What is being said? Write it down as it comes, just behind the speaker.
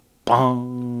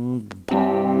Bum,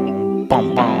 bum,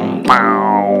 bum, bum,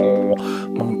 bow.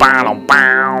 Bum, bow,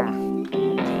 bow.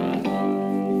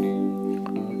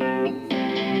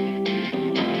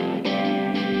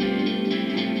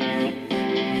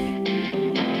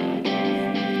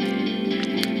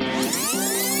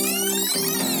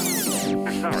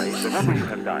 Sorry, the number you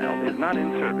have dialed is not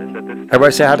in service at this time.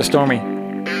 Everybody say hi to Stormy.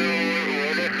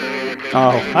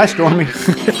 Oh, hi, Stormy.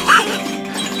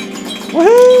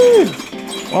 Woohoo!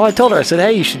 Well, I told her, I said,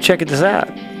 hey, you should check this out.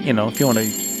 You know, if you want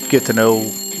to get to know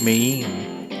me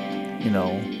and, you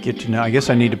know. Get to know. I guess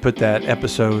I need to put that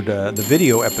episode, the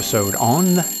video episode, on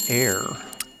air.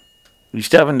 You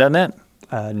still haven't done that?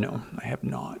 No, I have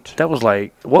not. That was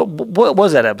like, what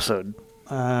was that episode?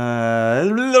 I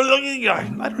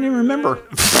don't even remember.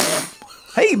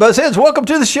 Hey, Buzzheads, welcome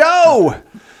to the show.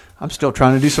 I'm still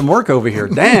trying to do some work over here.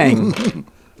 Dang.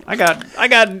 I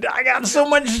got so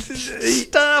much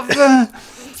stuff.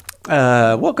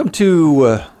 Welcome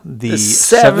to the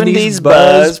 70's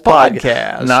Buzz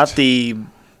podcast.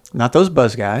 Not those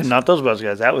Buzz guys. Not those Buzz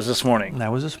guys. That was this morning.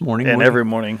 That was this morning. And every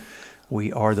morning.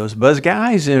 We are those Buzz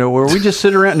guys, you know, where we just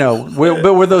sit around.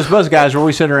 But we're those Buzz guys where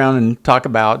we sit around and talk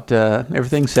about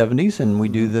everything 70s, and we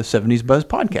do the 70s Buzz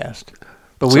podcast.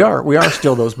 But we are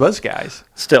still those Buzz guys.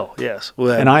 Still, yes.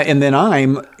 And then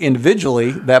I'm individually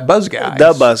that Buzz guy.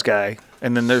 The Buzz guy.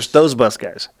 And then there's those Buzz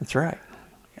guys. That's right.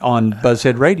 On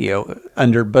Buzzhead Radio,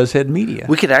 under Buzzhead Media.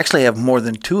 We could actually have more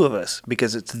than two of us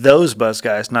because it's those Buzz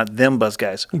guys, not them Buzz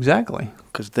guys. Exactly.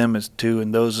 Because them is two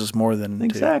and those is more than two.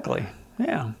 Exactly.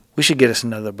 Yeah. We should get us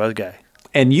another Buzz guy.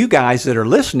 And you guys that are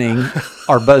listening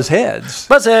are Buzzheads.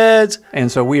 Buzzheads!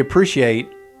 And so we appreciate...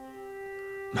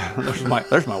 There's my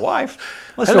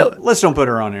wife. Let's don't put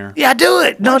her on here. Yeah, do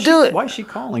it. Do it. Why is she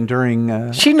calling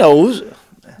during... She knows.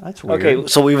 That's weird. Okay,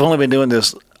 so we've only been doing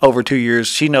this over 2 years.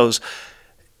 She knows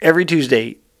every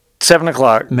Tuesday, 7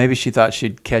 o'clock. Maybe she thought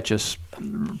she'd catch us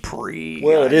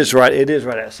Well, it is right. It is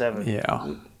right at 7.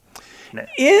 Yeah.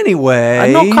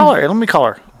 Anyway... No, call her. Let me call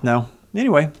her. No.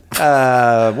 Anyway,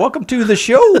 welcome to the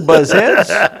show, Buzzheads,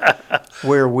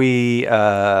 where we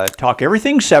talk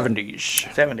everything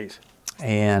 70s. 70s.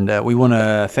 And we want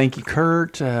to thank you,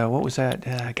 Kurt. What was that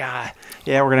guy?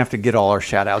 Yeah, we're going to have to get all our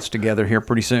shout-outs together here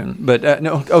pretty soon. But,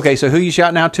 no, okay, so who you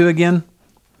shouting out to again?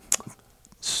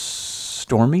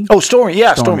 Stormy? Oh, Stormy.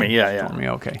 Yeah, Stormy. Yeah. Stormy,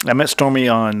 okay. I met Stormy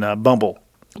on Bumble.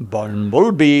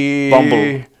 Bumblebee.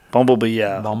 Bumblebee,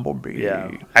 yeah. Bumblebee.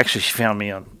 Yeah. Actually, she found me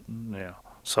on, yeah.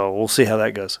 So we'll see how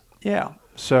that goes. Yeah.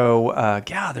 So,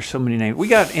 there's so many names. We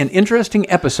got an interesting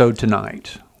episode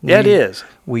tonight. It is.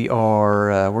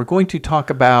 We're going to talk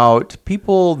about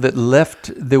people that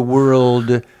left the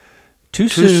world too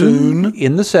soon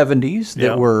in the 70s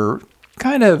that were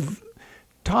kind of,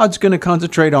 Todd's going to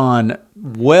concentrate on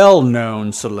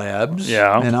well-known celebs.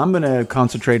 Yeah. And I'm going to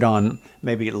concentrate on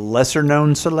maybe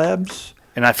lesser-known celebs.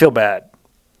 And I feel bad.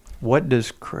 What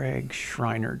does Craig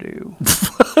Schreiner do?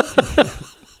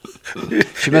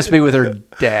 She must be with her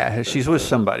dad. She's with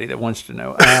somebody that wants to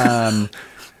know.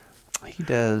 He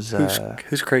does...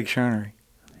 Who's Craig Schreiner?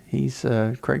 He's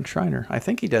Craig Schreiner. I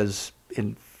think he does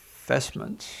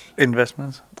investments.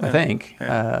 Investments? I think.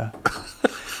 Yeah.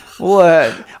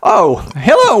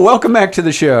 Hello. Welcome back to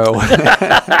the show.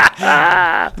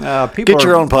 Get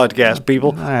your own podcast,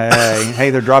 people. Hey,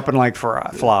 they're dropping like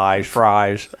flies.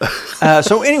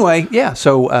 So anyway,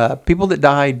 so people that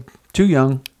died too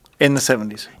young. In the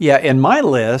 70s. Yeah, in my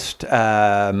list,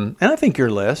 and I think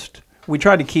your list, we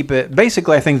tried to keep it,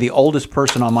 basically I think the oldest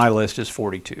person on my list is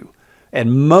 42.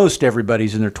 And most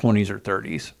everybody's in their 20s or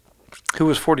 30s. Who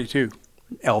was 42?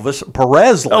 Elvis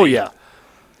Presley. Oh, yeah.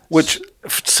 Which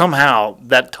somehow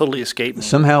that totally escaped me.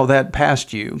 Somehow that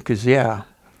passed you, because, yeah.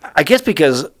 I guess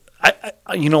because,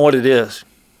 you know what it is?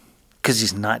 Because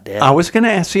he's not dead. I was going to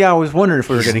ask, I was wondering if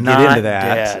we were going to get into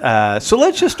that. So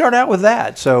let's just start out with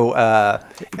that. So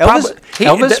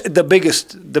Elvis, the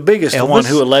biggest Elvis, one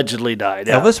who allegedly died.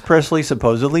 Elvis Presley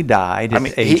supposedly died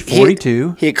at age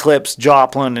 42. He eclipsed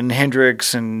Joplin and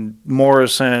Hendrix and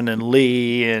Morrison and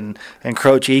Lee and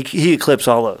Croce. He eclipsed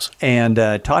all those. And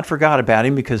Todd forgot about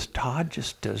him because Todd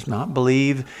just does not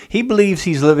believe. He believes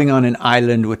he's living on an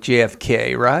island with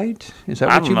JFK, right? Is that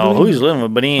what you believe? I don't know who he's living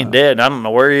with, but he ain't dead. I don't know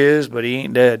where he is, but he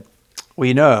ain't dead.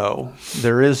 We know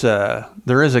there is a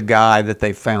guy that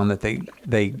they found that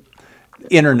the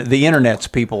internet's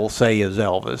people say is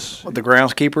Elvis. What, the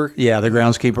groundskeeper? Yeah, the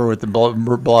groundskeeper with the blonde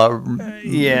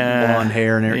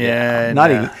hair and everything. Yeah,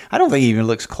 even. I don't think he even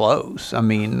looks close. I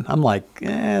mean, I'm like,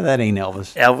 that ain't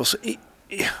Elvis. Elvis,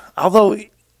 although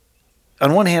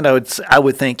on one hand I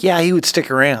would think, yeah, he would stick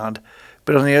around,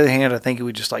 but on the other hand I think he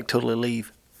would just like totally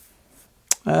leave.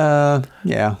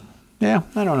 Yeah. Yeah,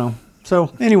 I don't know.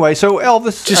 So anyway, so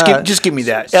Elvis. Just give me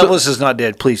that. Elvis is not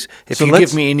dead, please. If you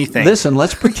give me anything. Listen,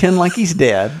 let's pretend like he's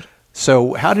dead.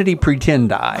 So how did he pretend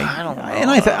die? I don't know. And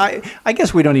I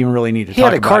guess we don't even really need to He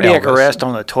talk had a about cardiac Elvis. arrest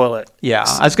on the toilet. Yeah,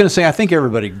 I was going to say, I think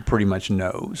everybody pretty much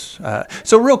knows.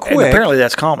 So real quick. And apparently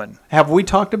that's common. Have we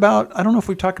talked about, I don't know if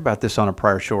we talked about this on a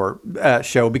prior show,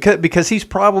 because he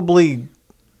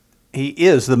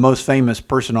is the most famous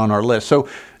person on our list. So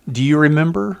do you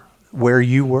remember where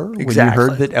you were when you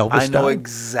heard that Elvis died? I know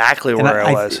exactly where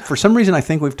I was. For some reason, I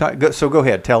think we've talked. So go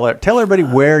ahead, tell everybody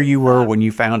where you were when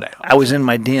you found out. I was in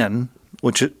my den,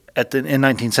 which in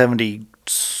 1970.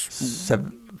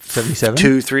 77?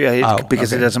 2, 3,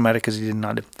 because okay. it doesn't matter because he did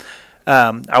not.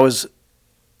 I was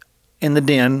in the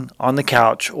den on the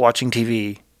couch watching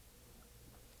TV,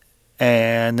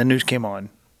 and the news came on.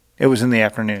 It was in the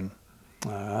afternoon,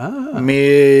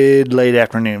 late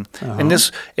afternoon,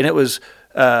 and it was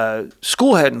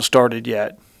school hadn't started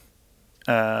yet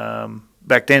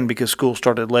back then because school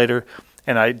started later,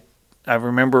 and I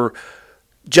remember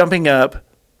jumping up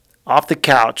off the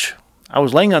couch. I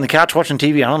was laying on the couch watching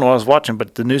TV. I don't know what I was watching,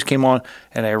 but the news came on,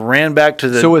 and I ran back to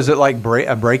the. So was it like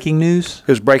breaking news?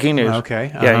 It was breaking news.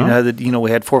 Okay. Yeah, we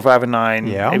had 4, 5, and 9.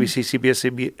 Yeah. ABC, CBS,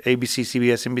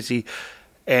 NBC,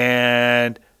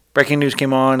 and breaking news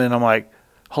came on, and I'm like,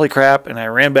 "Holy crap!" And I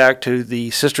ran back to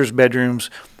the sisters' bedroom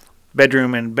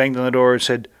and banged on the door and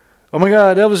said, "Oh my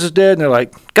God, Elvis is dead!" And they're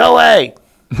like, "Go away!"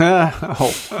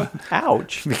 Oh,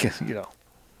 ouch! Because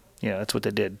that's what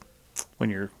they did when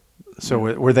you're. So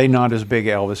were they not as big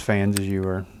Elvis fans as you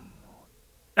were?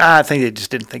 I think they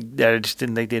just didn't think that. I just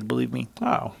didn't think they'd believe me.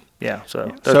 Oh, yeah. So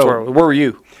that's where were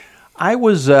you? I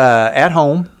was at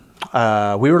home.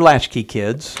 We were latchkey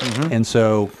kids, and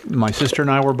so my sister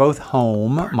and I were both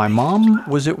home. My mom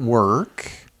was at work,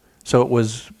 so it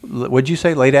was. What'd you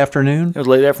say? Late afternoon. It was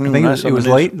late afternoon. I think it was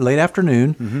late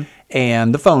afternoon,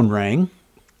 and the phone rang.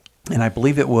 And I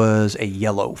believe it was a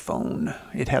yellow phone.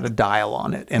 It had a dial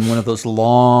on it and one of those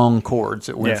long cords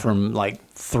that went from like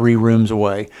 3 rooms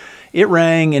away. It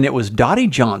rang, and it was Dottie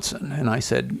Johnson. And I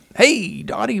said, "Hey,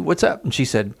 Dottie, what's up?" And she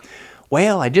said,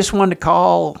 "Well, I just wanted to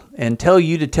call and tell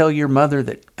you to tell your mother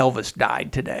that Elvis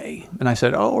died today." And I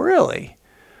said, "Oh, really?"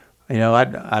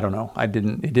 I don't know. It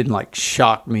didn't like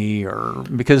shock me or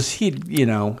because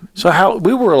So how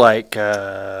we were like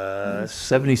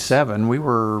 77. We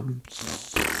were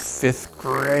 5th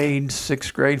grade,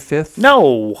 6th grade, 5th.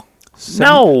 No.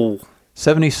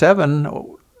 77.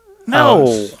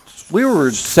 No. We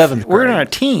were 7th grade. We're in our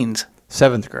teens.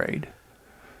 7th grade.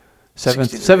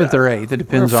 7th or 8th. It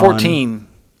depends on. 14.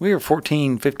 We were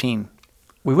 14, 15.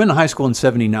 We went to high school in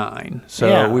 79.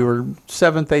 So we were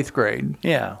 7th, 8th grade.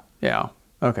 Yeah. Yeah.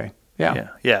 Okay. Yeah.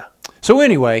 Yeah. So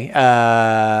anyway,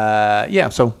 that's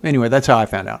how I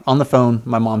found out. On the phone,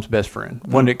 my mom's best friend.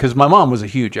 Because my mom was a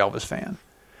huge Elvis fan.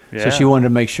 Yeah. So she wanted to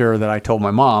make sure that I told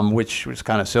my mom, which was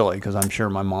kind of silly because I'm sure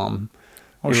my mom,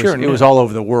 it was all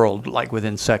over the world, like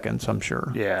within seconds, I'm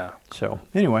sure. Yeah. So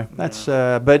anyway, that's,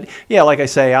 but yeah, like I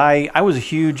say, I was a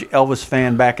huge Elvis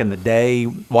fan back in the day,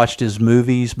 watched his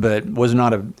movies, but was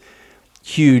not a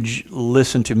huge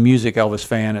listen to music Elvis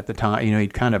fan at the time.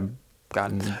 He'd kind of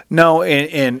gotten. No,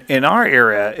 in our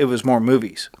era, it was more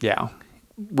movies. Yeah.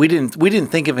 We didn't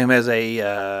think of him as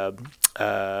a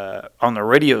on the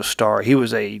radio star. He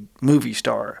was a movie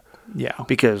star. Yeah.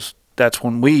 Because that's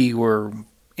when we were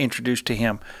introduced to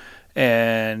him,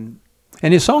 and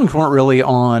his songs weren't really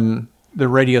on the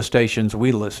radio stations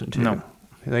we listened to. No,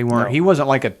 they weren't. No. He wasn't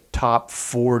like a top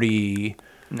 40.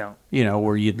 No.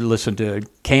 Where you'd listen to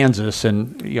Kansas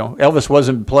and Elvis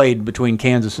wasn't played between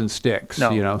Kansas and Styx.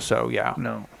 No. So yeah.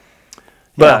 No.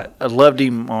 But I loved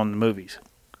him on the movies.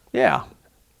 Yeah.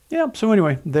 Yeah. So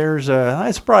anyway, there's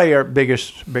that's probably our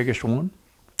biggest one.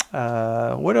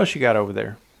 What else you got over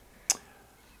there?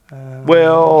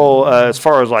 As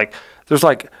far as there's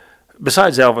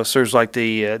besides Elvis, there's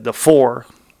the 4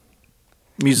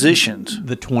 musicians.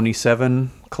 The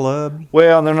 27 Club.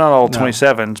 Well, they're not all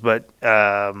 27s, but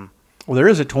well, there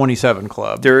is a 27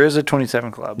 Club. There is a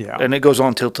 27 Club, yeah, and it goes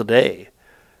on till today.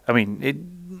 I mean,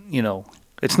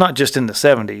 it's not just in the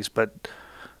 70s, but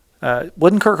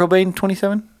wasn't Kurt Cobain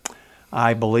 27?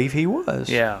 I believe he was.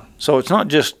 Yeah, so it's not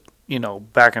just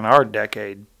back in our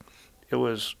decade.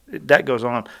 That goes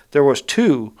on. There was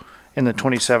 2 in the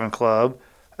 27 Club.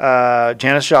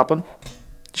 Janis Joplin,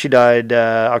 she died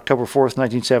October 4th,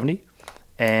 1970.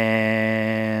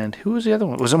 And who was the other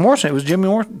one? Was it Morrison? It was Jim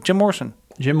Morrison.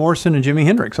 Jim Morrison and Jimi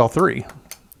Hendrix, all 3.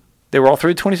 They were all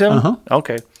 3 27? Uh-huh.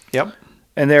 Okay. Yep.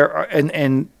 And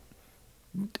and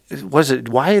was it,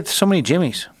 why are there so many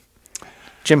Jimmys?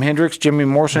 Jim Hendrix, Jimmy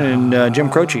Morrison, and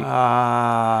Jim Croce.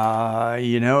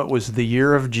 It was the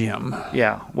year of Jim.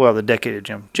 Yeah, well, the decade of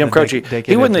Jim. Jim The Croce. decade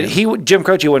He of wasn't. Jim. Jim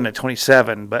Croce wasn't at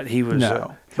 27, but he was.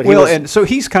 No. But Well, he was, and so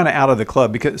he's kind of out of the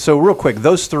club because. So real quick,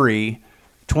 those three,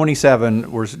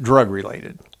 27 was drug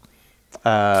related.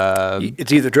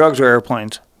 it's either drugs or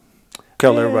airplanes.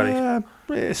 Killed everybody.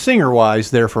 Singer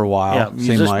wise, there for a while.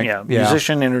 Seemed like.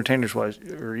 Musician, entertainers wise,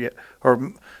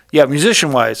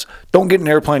 musician wise. Don't get an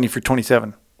airplane if you're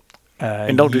 27,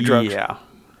 and don't do drugs. Yeah.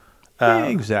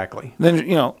 Exactly. Then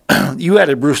you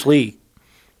added Bruce Lee,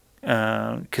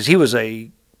 because he was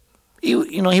he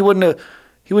wasn't a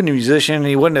musician.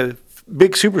 He wasn't a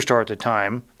big superstar at the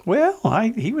time. Well,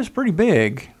 he was pretty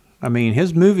big. I mean,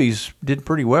 his movies did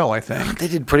pretty well, I think. They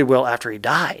did pretty well after he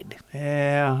died.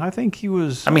 Yeah, I think he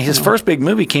was. I mean, his first big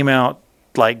movie came out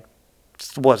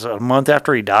a month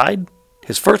after he died?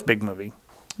 His first big movie.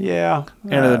 Yeah.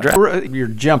 You're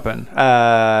jumping.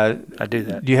 I do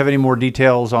that. Do you have any more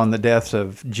details on the deaths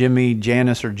of Jimmy,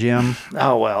 Janice, or Jim?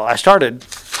 Oh, well, I started.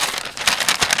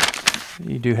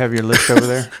 You do have your list over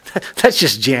there? That's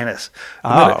just Janice.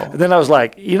 Oh. Then I was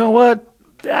like, you know what?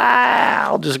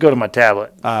 I'll just go to my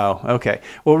tablet. Oh, okay.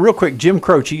 Well, real quick, Jim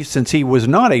Croce, since he was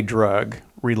not a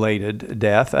drug-related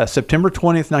death, September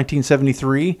 20th,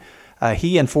 1973,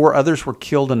 he and 4 others were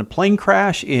killed in a plane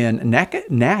crash in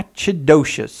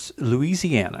Natchitoches,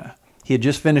 Louisiana. He had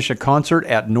just finished a concert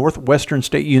at Northwestern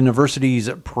State University's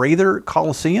Prather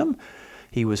Coliseum.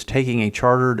 He was taking a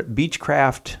chartered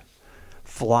Beechcraft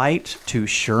flight to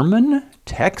Sherman,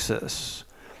 Texas,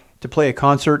 to play a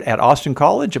concert at Austin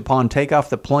College. Upon takeoff,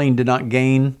 the plane did not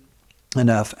gain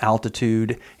enough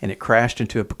altitude, and it crashed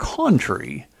into a pecan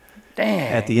tree.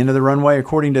 Dang. At the end of the runway.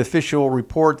 According to official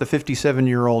report, the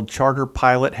 57-year-old charter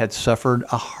pilot had suffered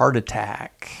a heart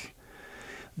attack.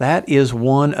 That is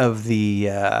one of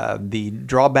the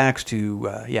drawbacks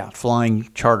to flying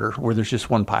charter, where there's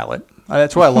just one pilot.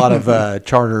 That's why a lot of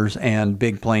charters and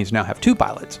big planes now have 2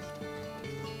 pilots.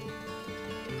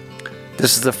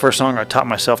 This is the first song I taught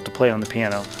myself to play on the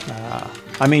piano.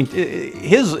 I mean,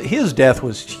 his death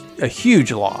was a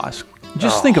huge loss.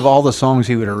 Just think of all the songs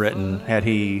he would have written had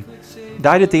he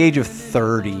died at the age of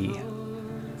 30.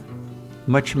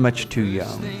 Much, much too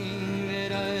young.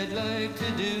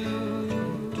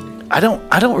 I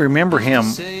don't remember him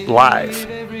live.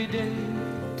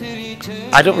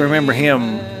 I don't remember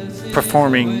him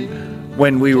performing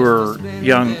when we were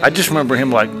young. I just remember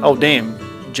him like, oh damn,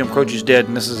 Jim Croce's dead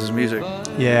and this is his music.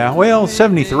 Yeah, well,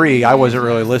 73, I wasn't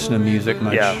really listening to music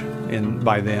much Yeah.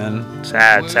 by then.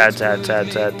 Sad.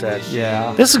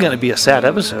 Yeah. This is going to be a sad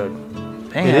episode.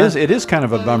 Dang, It is kind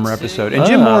of a bummer episode. And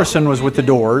Jim Morrison was with the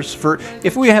Doors.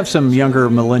 If we have some younger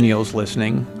millennials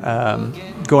listening,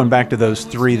 going back to those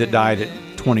 3 that died at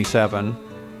 27.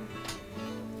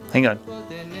 Hang on.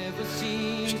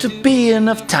 Just to be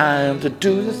enough time to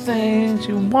do the things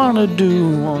you want to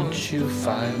do once you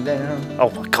find them. Oh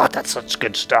my God, that's such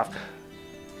good stuff.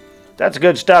 That's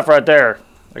good stuff right there.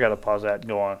 I got to pause that and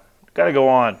go on. Got to go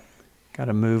on. Got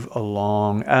to move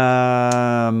along.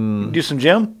 Do some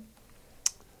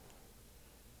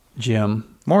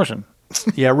Jim Morrison.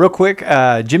 Yeah, real quick.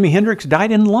 Jimi Hendrix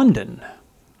died in London.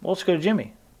 Well, let's go to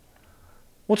Jimmy.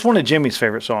 What's one of Jimmy's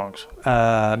favorite songs?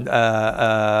 Watch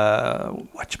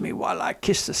me while I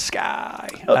kiss the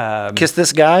sky. Kiss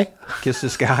This Guy? Kiss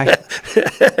this guy.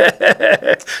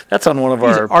 That's on one of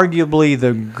He's our... arguably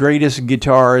the greatest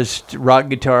rock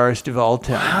guitarist of all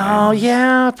time. Oh,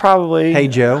 yeah, probably. Hey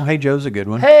Joe. Hey Joe's a good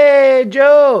one. Hey,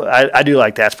 Joe. I do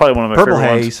like that. It's probably one of my Purple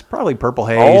favorite Haze. ones. Probably Purple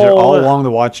Haze. Or All Along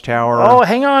the Watchtower. Oh,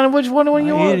 hang on. Which one do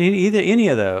you want? Either any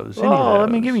of those. Let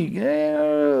me give you...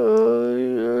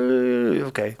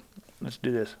 Okay, let's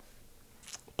do this.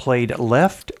 Played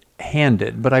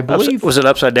left-handed, but I believe... Was it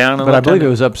upside down? But I believe it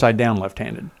was upside down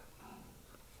left-handed.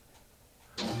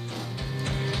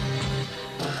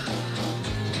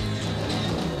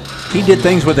 He did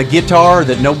things with a guitar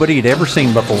that nobody had ever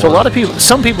seen before. So there was a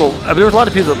lot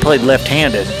of people that played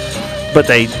left-handed, but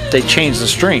they changed the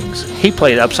strings. He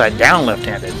played upside down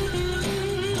left-handed.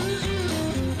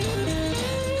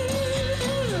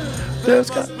 There's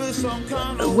got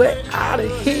a way out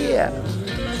of here.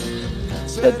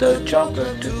 Let the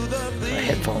chocolate do. My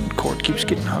headphone cord keeps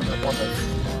getting hung up on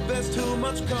the...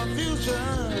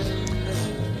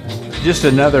 Just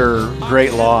another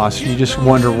great loss. You just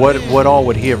wonder what all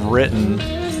would he have written.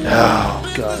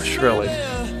 Oh, gosh, really.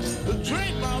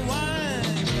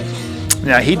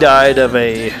 Now, he died of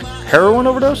a heroin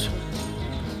overdose?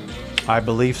 I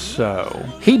believe so.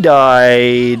 He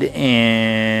died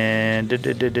in September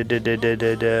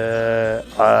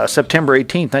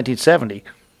 18th, 1970.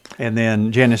 And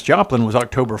then Janis Joplin was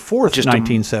October 4th,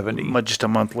 1970. Just a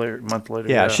month later.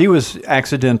 Yeah, she was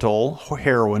accidental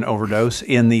heroin overdose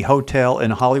in the hotel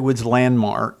in Hollywood's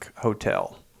Landmark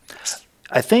Hotel.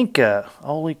 I think,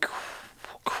 holy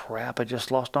crap, I just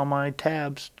lost all my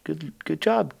tabs. Good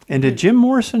job. And did Jim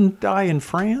Morrison die in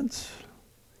France?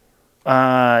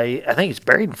 I think he's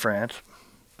buried in France.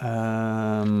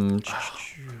 I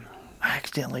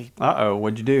accidentally.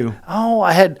 What'd you do? Oh,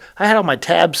 I had all my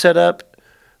tabs set up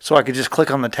so I could just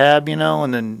click on the tab,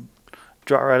 and then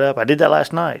draw it right up. I did that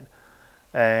last night,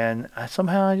 and I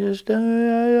just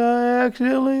I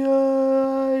accidentally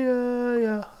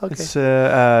okay. It's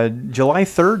July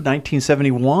 3rd,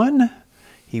 1971.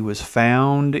 He was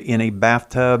found in a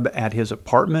bathtub at his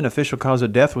apartment. Official cause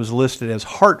of death was listed as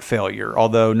heart failure,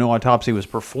 although no autopsy was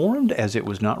performed as it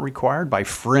was not required by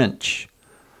French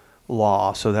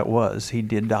law. So he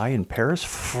did die in Paris,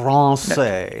 France.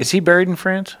 Is he buried in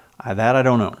France? That I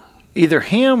don't know. Either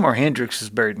him or Hendrix is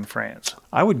buried in France.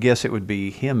 I would guess it would be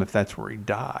him if that's where he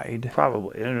died.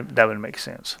 Probably. That would make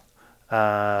sense.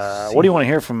 What do you want to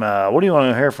hear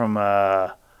from?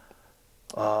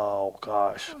 Oh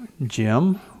gosh,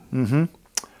 Jim. Mm-hmm.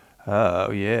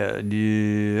 Oh yeah.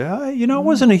 I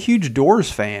wasn't a huge Doors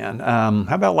fan. How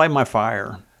about Light My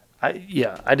Fire? I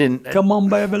didn't. Come on,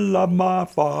 baby, light my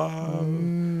fire.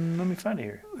 Let me find it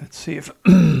here. Let's see if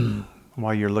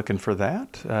while you're looking for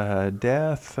that,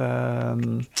 death.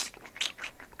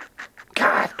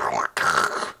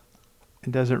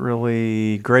 It doesn't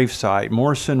really gravesite.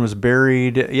 Morrison was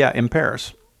buried, in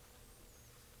Paris.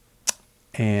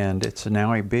 And it's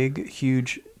now a big,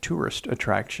 huge tourist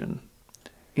attraction.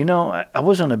 I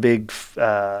wasn't a big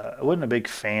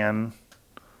fan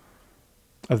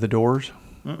of the Doors.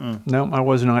 Mm-mm. No, I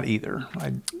was not either.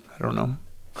 I don't know.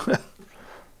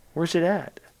 Where's it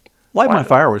at? Light My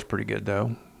Fire was pretty good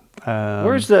though.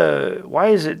 Why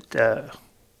is it?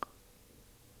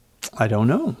 I don't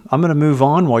know. I'm going to move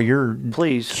on while you're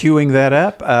queuing that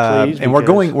up. Please, and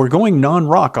we're going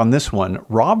non-rock on this one.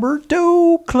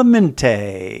 Roberto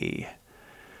Clemente.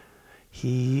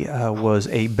 He was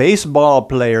a baseball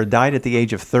player, died at the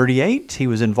age of 38. He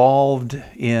was involved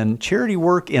in charity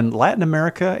work in Latin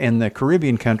America and the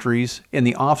Caribbean countries in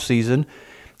the off-season,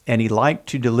 and he liked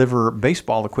to deliver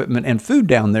baseball equipment and food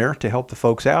down there to help the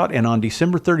folks out. And on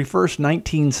December 31st,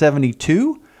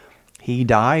 1972, he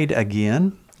died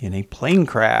again in a plane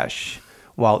crash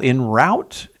while en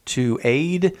route to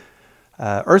aid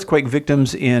earthquake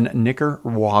victims in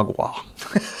Nicaragua.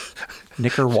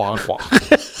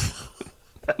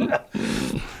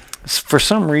 For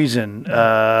some reason,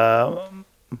 I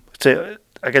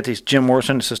got these Jim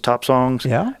Morrison. It says top songs.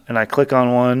 Yeah. And I click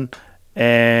on one,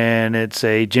 and it's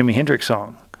a Jimi Hendrix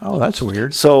song. Oh, that's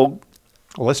weird. So,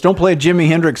 let's don't play a Jimi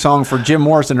Hendrix song for Jim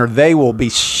Morrison, or they will be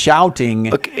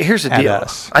shouting. Okay, here's the deal.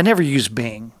 Us. I never use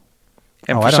Bing,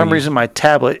 and for some reason, my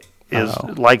tablet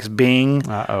likes Bing.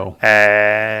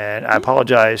 And I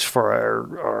apologize for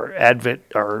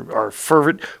our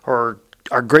fervent, our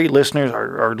great listeners,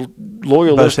 our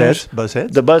loyal listeners,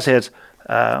 Buzzheads. The Buzzheads.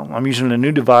 I'm using a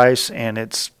new device, and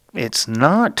it's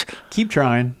not. Keep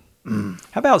trying. How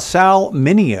about Sal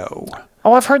Mineo?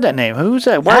 Oh, I've heard that name. Who's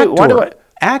that? Why do I?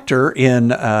 Actor in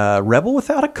Rebel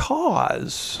Without a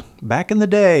Cause back in the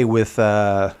day with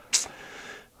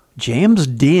James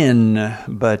Dean.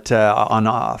 But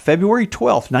on February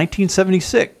 12th,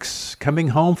 1976, coming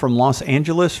home from Los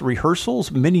Angeles rehearsals,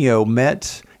 Mineo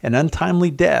met an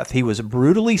untimely death. He was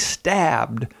brutally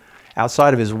stabbed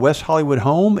outside of his West Hollywood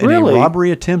home in a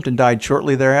robbery attempt and died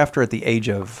shortly thereafter at the age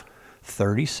of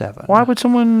 37. Why would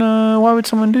someone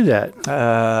do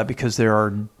that? Because there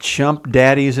are chump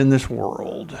daddies in this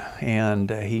world, and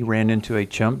he ran into a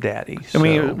chump daddy. I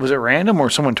mean, was it random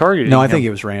or someone targeted him? No, I think it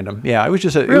was random. Yeah, it was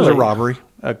just it was a robbery.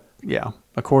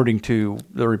 According to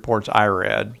the reports I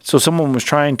read. So someone was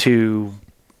trying to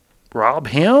rob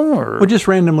him, or just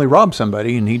randomly rob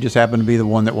somebody, and he just happened to be the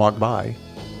one that walked by.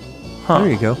 Huh.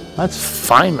 There you go.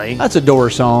 That's a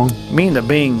Doors song. Me and the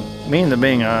Bing.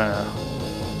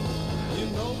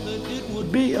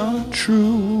 Be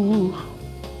untrue.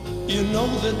 You know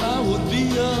that I would be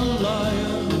a liar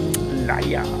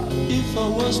if I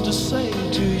was to say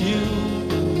to you,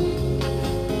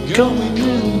 go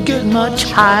and get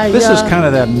much higher. This is kind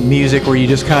of that music where you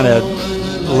just kind of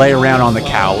lay around on the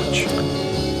couch,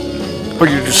 or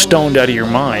you're just stoned out of your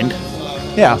mind.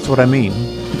 Yeah, that's what I mean.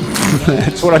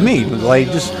 That's what I mean.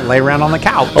 Just lay around on the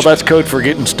couch. Well, that's code for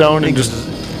getting stoned and just.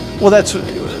 Well, that's.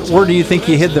 Where do you think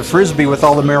you hid the Frisbee with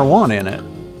all the marijuana in it?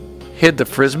 Hid the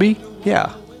Frisbee?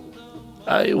 Yeah.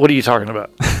 What are you talking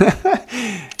about?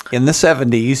 In the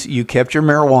 70s, you kept your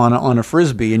marijuana on a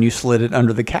Frisbee and you slid it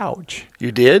under the couch.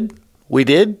 You did? We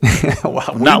did?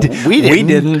 Well, we we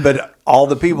didn't, but all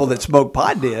the people that smoke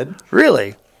pot did.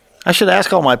 Really? I should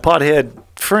ask all my pothead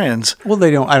friends. Well, they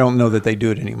don't. I don't know that they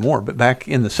do it anymore. But back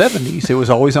in the 70s, it was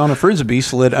always on a Frisbee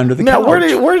slid under the Now, couch.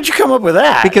 where did you come up with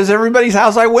that? Because everybody's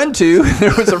house I went to,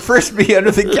 there was a Frisbee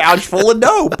under the couch full of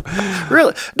dope.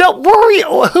 Really? No, where were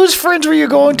you? Whose friends were you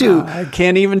going to? I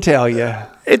can't even tell you.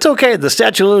 It's okay. The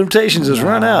statute of limitations has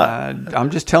run out. I'm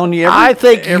just telling you. I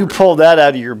think you pulled that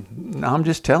out of your... I'm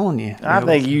just telling you. I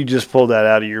think you just pulled that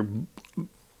out of your...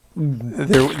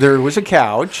 There was a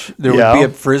couch. There would be a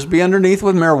Frisbee underneath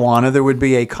with marijuana. There would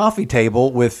be a coffee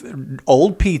table with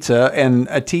old pizza and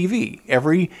a TV.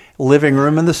 Every living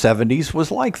room in the 70s was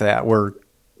like that,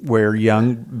 where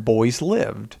young boys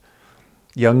lived.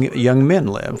 Young men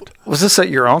lived. Was this at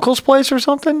your uncle's place or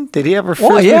something? Did he ever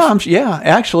Frisbee? Well, yeah.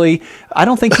 Actually, I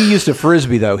don't think he used a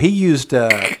Frisbee though. He used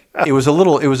it was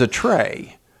a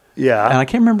tray. Yeah. And I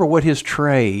can't remember what his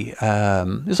tray.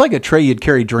 It's like a tray you'd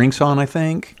carry drinks on, I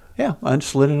think. Yeah, I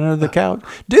just slid it under the couch.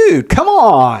 Dude, come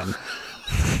on.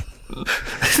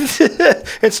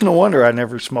 It's no wonder I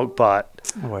never smoked pot.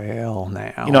 Well,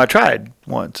 now. You know, I tried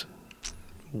once.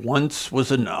 Once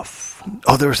was enough.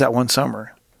 Oh, there was that one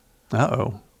summer.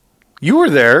 Uh-oh. You were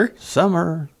there.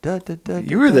 Summer.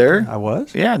 You were there. I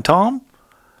was? Yeah, and Tom.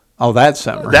 Oh, that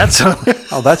summer. That summer.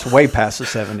 Oh, that's way past the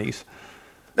 70s.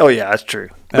 Oh, yeah, that's true.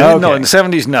 But Okay. No, in the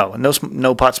 70s, no.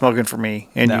 No pot smoking for me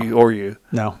and No. you or you.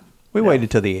 No. We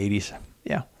waited till the 80s.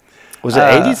 Yeah. Was it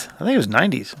 80s? I think it was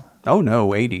 90s. Oh, no,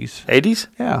 80s. 80s?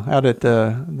 Yeah, out at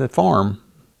the farm.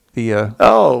 The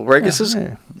Oh, Regus's?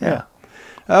 Yeah.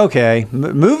 Okay,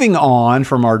 moving on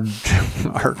from our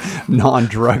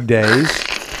non-drug days.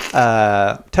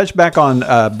 Touch back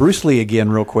on Bruce Lee again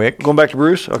real quick. Going back to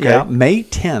Bruce? Okay. Yeah, May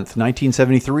 10th,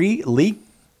 1973, Lee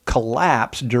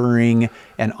collapsed during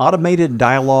an automated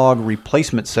dialogue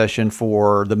replacement session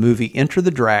for the movie Enter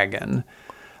the Dragon.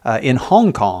 In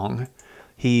Hong Kong,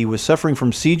 he was suffering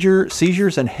from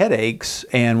seizures and headaches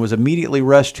and was immediately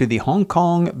rushed to the Hong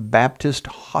Kong Baptist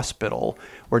Hospital,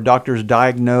 where doctors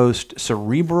diagnosed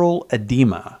cerebral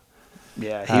edema.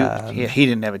 Yeah, he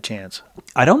didn't have a chance.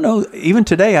 I don't know. Even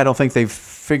today, I don't think they've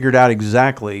figured out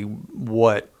exactly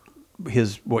what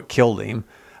killed him.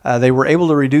 They were able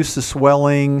to reduce the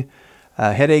swelling,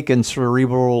 headache and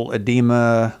cerebral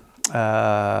edema.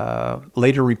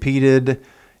 Later repeated,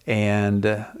 and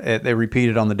they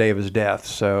repeated on the day of his death.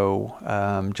 So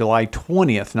July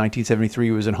 20th, 1973,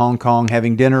 he was in Hong Kong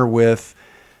having dinner with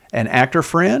an actor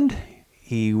friend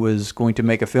he was going to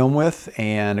make a film with,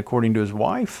 and according to his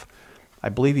wife, I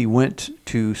believe he went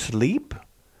to sleep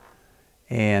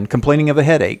and complaining of a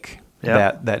headache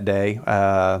that day.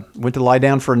 Went to lie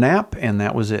down for a nap, and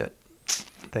that was it.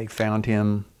 They found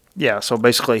him. Yeah, so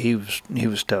basically he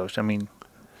was toast. I mean,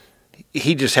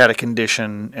 he just had a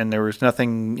condition, and there was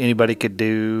nothing anybody could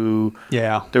do.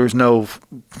 Yeah. There was no.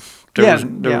 There's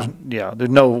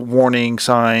no warning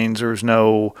signs. There was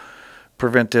no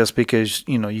prevent this because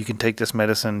you can take this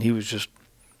medicine. He was just.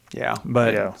 Yeah,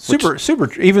 but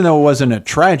super. Even though it wasn't a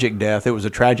tragic death, it was a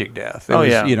tragic death.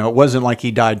 It wasn't like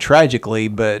he died tragically,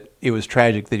 but it was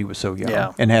tragic that he was so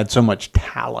young and had so much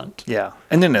talent. Yeah,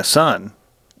 and then his son,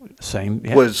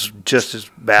 was just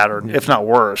as bad, or if not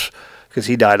worse, because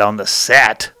he died on the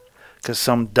set because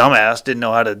some dumbass didn't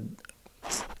know how to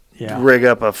rig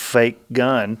up a fake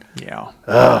gun. Yeah.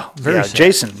 Very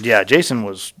sad. Jason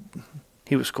was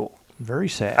cool. Very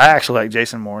sad. I actually like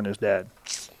Jason more than his dad.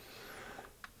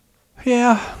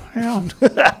 Yeah.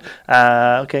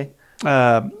 Okay.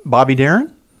 Bobby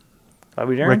Darin.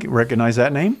 Bobby Darin. Recognize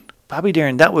that name? Bobby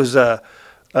Darin. That was what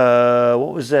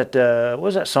was that? What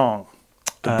was that song?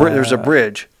 There's a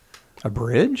bridge. A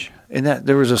bridge? And that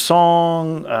there was a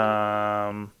song.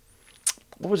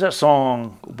 What was that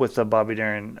song with Bobby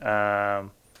Darin?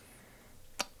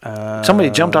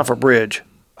 Somebody jumped off a bridge.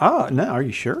 Oh no! Are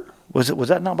you sure? Was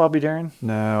that not Bobby Darin?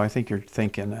 No, I think you're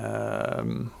thinking.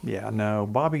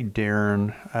 Bobby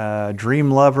Darin,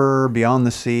 Dream Lover, Beyond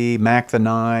the Sea, Mac the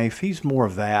Knife. He's more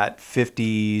of that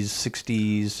 50s,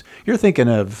 60s. You're thinking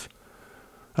of.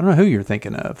 I don't know who you're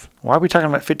thinking of. Why are we talking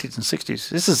about 50s and 60s?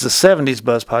 This is the 70s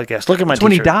Buzz podcast. Look at my That's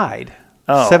when he t-shirt. died.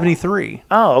 Oh. 73.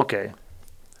 Oh, okay.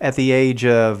 At the age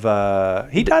of,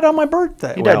 he died on my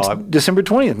birthday. He died December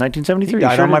 20th, 1973. He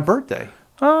died on my birthday.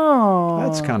 Oh.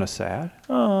 That's kind of sad.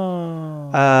 Oh.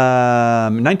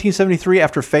 1973,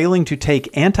 after failing to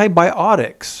take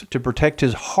antibiotics to protect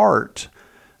his heart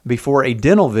before a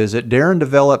dental visit, Darin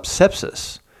developed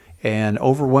sepsis, an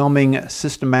overwhelming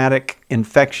systematic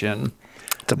infection.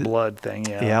 It's a blood thing,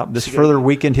 yeah. Yeah, this further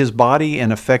weakened his body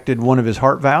and affected one of his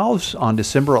heart valves. On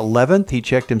December 11th, he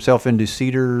checked himself into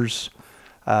Cedars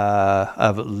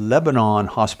of Lebanon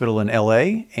Hospital in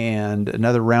L.A., and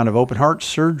another round of open heart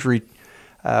surgery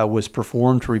was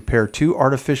performed to repair 2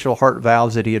 artificial heart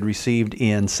valves that he had received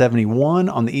in 71.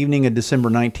 On the evening of December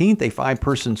 19th, a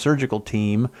 5-person surgical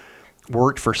team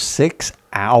worked for 6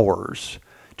 hours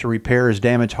to repair his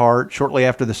damaged heart. Shortly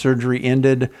after the surgery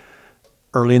ended,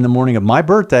 early in the morning of my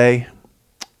birthday,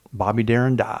 Bobby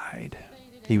Darin died.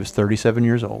 He was 37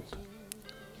 years old.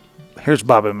 Here's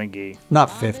Bobby McGee. Not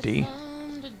 50.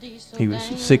 He was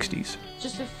 60s.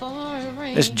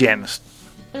 It's Janice.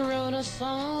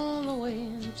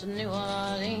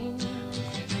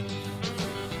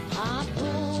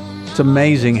 It's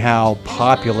amazing how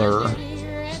popular.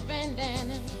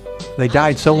 They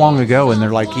died so long ago, and they're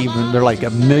like a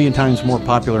million times more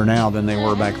popular now than they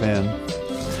were back then.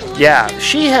 Yeah,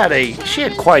 she had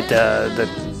quite the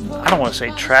I don't want to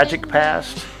say tragic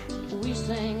past,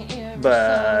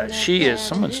 but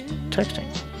someone's texting.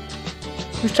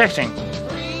 Who's texting?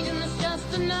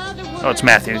 Oh, it's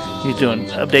Matthew. He's doing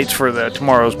updates for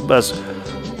tomorrow's buzz.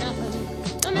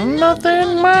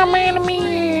 Nothing, my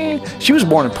enemy. She was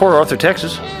born in Port Arthur,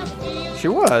 Texas. She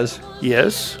was.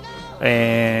 Yes.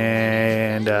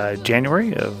 And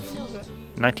January of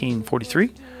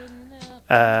 1943.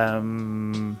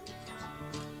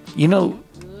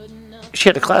 She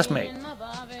had a classmate,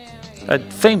 a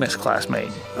famous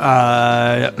classmate.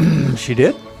 She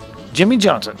did? Jimmy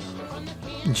Johnson.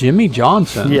 Jimmy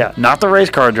Johnson? Yeah, not the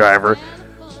race car driver.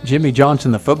 Jimmy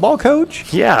Johnson, the football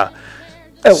coach? Yeah.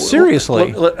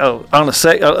 Seriously? On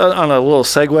a little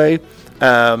segue,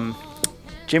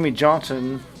 Jimmy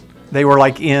Johnson. They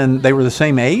were they were the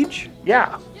same age?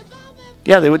 Yeah.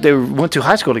 Yeah, they went to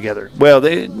high school together. Well,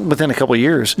 within a couple of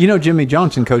years. You know, Jimmy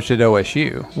Johnson coached at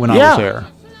OSU when I was there.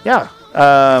 Yeah.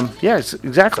 Yes,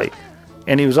 exactly.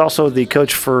 And he was also the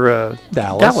coach for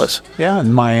Dallas. Yeah,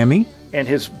 and Miami. And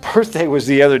his birthday was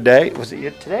the other day. Was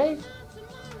it today?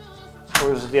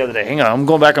 Or was it the other day? Hang on, I'm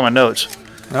going back on my notes.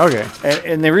 Okay.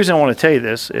 And the reason I want to tell you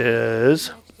this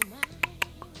is,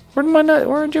 when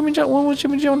was Jimmy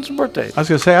Johnson's birthday? I was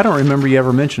going to say, I don't remember you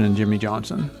ever mentioning Jimmy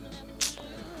Johnson.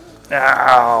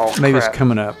 Oh, maybe crap. It's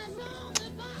coming up.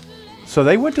 So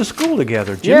they went to school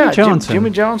together. Jimmy Johnson.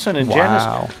 Jimmy Johnson and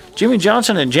wow. Jimmy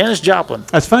Johnson and Janis Joplin.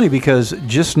 That's funny because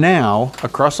just now,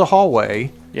 across the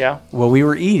hallway, while we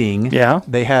were eating,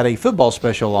 they had a football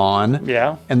special on,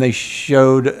 and they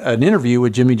showed an interview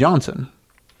with Jimmy Johnson.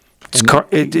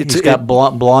 He's got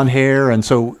blonde hair, and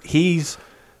so he's,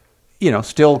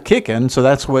 still kicking. So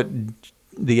that's what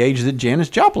the age that Janis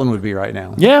Joplin would be right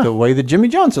now. Yeah. The way that Jimmy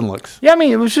Johnson looks. Yeah, I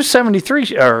mean, it was just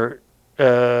 73 or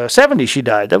 70 she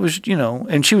died. That was,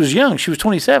 and she was young. She was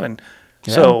 27.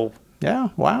 Yeah. So. Yeah,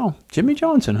 wow. Jimmy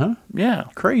Johnson, huh? Yeah.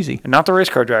 Crazy. And not the race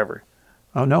car driver.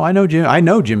 Oh, no, I know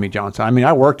Jimmy Johnson. I mean,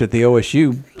 I worked at the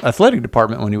OSU athletic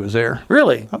department when he was there.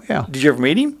 Really? Oh, yeah. Did you ever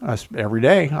meet him? Every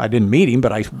day. I didn't meet him,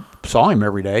 but I saw him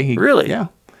every day. Really? Yeah.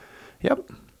 Yep.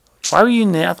 Why were you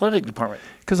in the athletic department?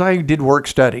 Because I did work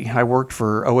study. I worked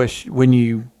for OSU. When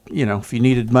if you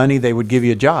needed money, they would give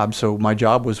you a job. So my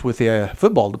job was with the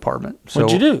football department. So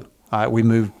what'd you do? We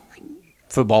moved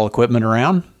football equipment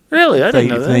around. Really? I didn't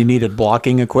know that. If they needed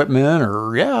blocking equipment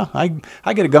I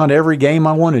could have gone to every game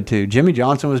I wanted to. Jimmy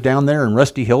Johnson was down there, and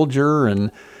Rusty Hilger,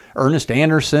 and Ernest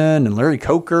Anderson, and Larry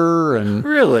Coker, and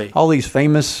really all these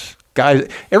famous guys.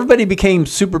 Everybody became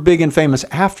super big and famous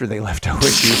after they left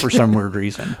OSU for some weird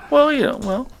reason.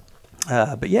 Well,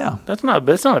 but yeah. That's not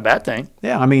a bad thing.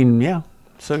 Yeah, I mean, yeah.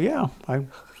 So, yeah,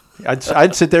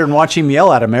 I'd sit there and watch him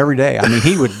yell at him every day. I mean,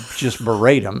 he would just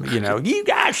berate him, you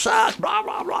guys suck, blah,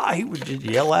 blah, blah. He would just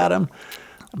yell at him.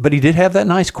 But he did have that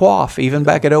nice coif, even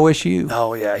back at OSU.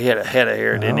 Oh, yeah, he had a head of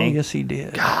hair, didn't he? Yes, he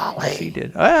did. Golly. Yes, he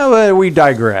did. Well, we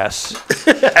digress.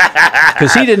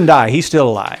 Because he didn't die. He's still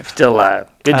alive. Still alive.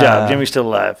 Good job. Jimmy's still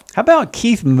alive. How about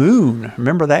Keith Moon?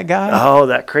 Remember that guy? Oh,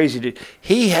 that crazy dude.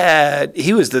 He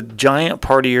was the giant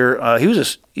partier. He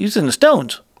was in the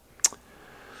Stones.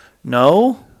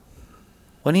 No.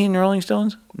 Wasn't he in the Rolling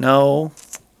Stones? No.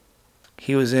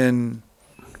 He was in...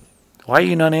 Why are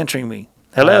you not answering me?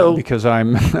 Hello? Because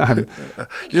I'm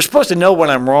You're supposed to know when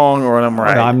I'm wrong or when I'm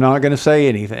right. I'm not going to say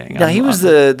anything. Now, he was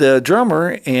the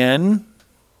drummer in...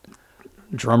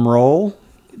 Drum roll?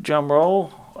 Drum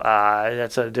roll.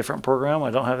 That's a different program. I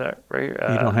don't have that right here.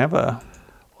 You don't have a...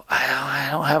 I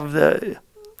don't have the...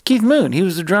 Keith Moon. He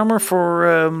was the drummer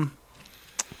for...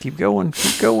 Keep going.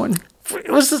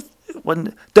 It was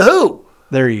The Who.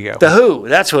 There you go. The Who.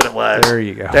 That's what it was. There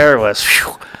you go. There it was.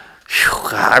 Phew.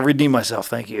 I redeemed myself.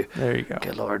 Thank you. There you go.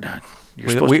 Good Lord.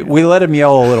 We let him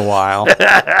yell a little while.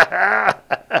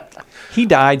 He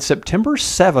died September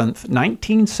 7th,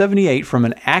 1978, from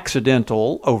an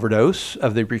accidental overdose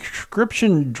of the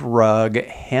prescription drug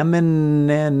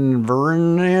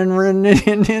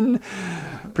Heminevernin,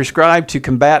 prescribed to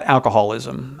combat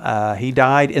alcoholism. He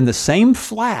died in the same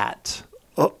flat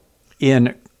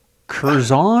in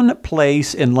Curzon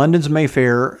Place in London's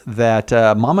Mayfair that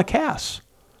Mama Cass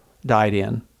died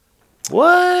in.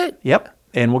 What? Yep.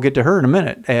 And we'll get to her in a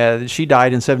minute. She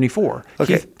died in 74.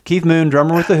 Okay. Keith Moon,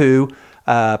 drummer with The Who.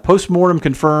 Post-mortem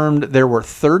confirmed there were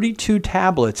 32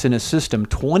 tablets in his system,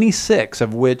 26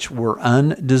 of which were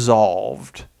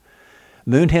undissolved.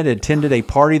 Moon had attended a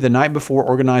party the night before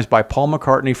organized by Paul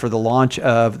McCartney for the launch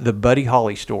of the Buddy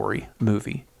Holly Story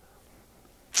movie.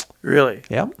 Really?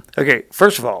 Yep. Okay,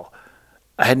 first of all,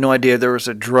 I had no idea there was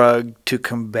a drug to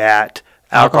combat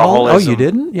Alcohol? alcoholism. Oh, you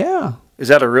didn't? Yeah. Is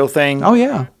that a real thing? Oh,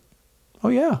 yeah. Oh,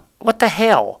 yeah. What the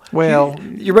hell? Well,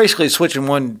 You're basically switching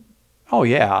one. oh,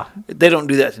 yeah. They don't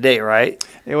do that today, right?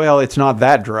 Well, it's not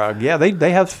that drug. Yeah,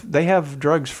 they have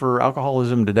drugs for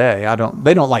alcoholism today.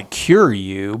 They don't like cure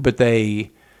you, but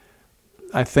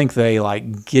I think they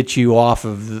like get you off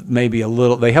of maybe a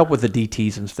little. They help with the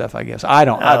DTs and stuff, I guess.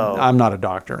 I'm not a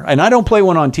doctor, and I don't play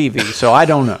one on TV, so I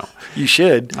don't know. You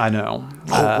should. I know.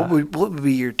 What would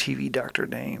be your TV doctor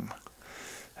name?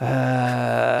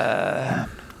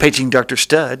 Paging Dr.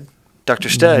 Stud. Dr.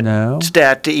 Stud. No.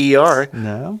 Stat to ER.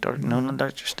 No. No, not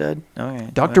Dr. Stud. Okay.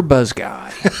 Dr. Buzz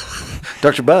Guy.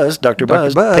 Dr. Buzz. Dr.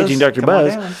 Buzz. Paging Dr. Come on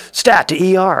Buzz. down. Stat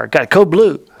to ER. Got code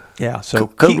blue. Yeah, so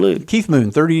Code Blue. Keith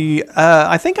Moon, 30.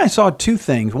 I think I saw two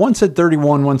things. One said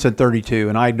 31, one said 32,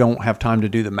 and I don't have time to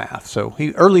do the math. So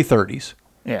early 30s.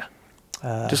 Yeah.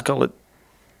 Just call it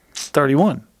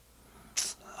 31.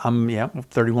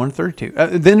 31, 32.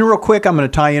 Then real quick, I'm going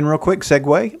to tie in real quick,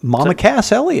 segue. Mama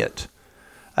Cass Elliott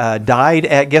died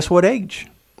at guess what age?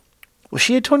 Was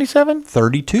she at 27?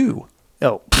 32.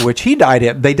 Oh. Which he died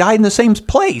at. They died in the same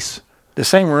place. The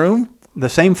same room? The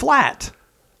same flat.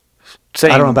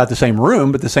 Same. I don't know about the same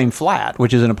room, but the same flat,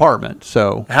 which is an apartment.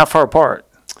 So How far apart?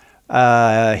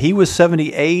 he was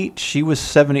 78. She was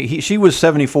 70. She was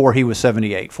 74. He was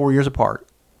 78. 4 years apart.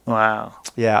 Wow.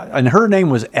 Yeah, and her name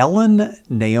was Ellen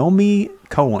Naomi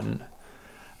Cohen.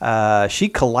 She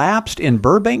collapsed in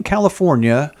Burbank,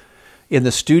 California, in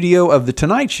the studio of The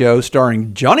Tonight Show,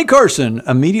 starring Johnny Carson,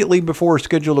 immediately before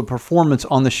scheduled a performance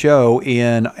on the show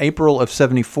in April of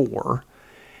 74.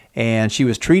 And she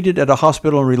was treated at a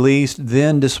hospital and released,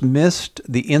 then dismissed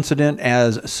the incident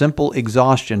as simple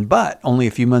exhaustion. But only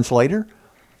a few months later,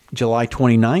 July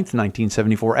 29th,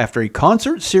 1974, after a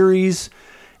concert series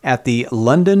at the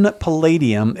London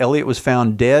Palladium, Elliott was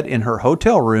found dead in her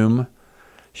hotel room.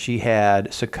 She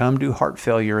had succumbed to heart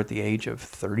failure at the age of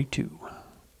 32.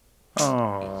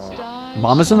 Oh.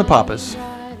 Mamas and the Papas.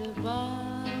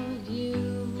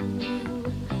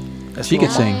 She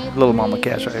could sing. Little Mama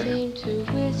Cass right here.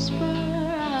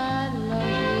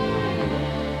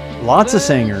 Lots of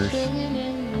singers.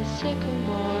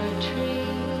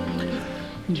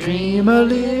 Dream a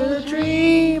little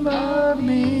dream of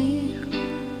me.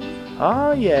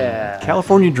 Oh, yeah.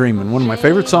 California Dreamin', one of my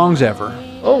favorite songs ever.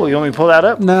 Oh, you want me to pull that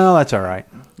up? No, that's all right.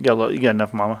 You got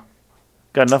enough, Mama.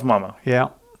 Got enough, Mama. Yeah.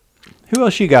 Who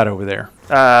else you got over there?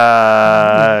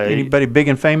 Anybody big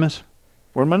and famous?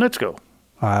 Where'd my nuts go?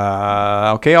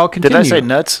 Okay, I'll continue. Did I say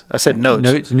nuts? I said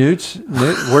notes. Newts?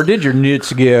 Where did your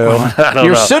newts go? don't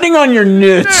You're know. sitting on your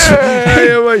newts.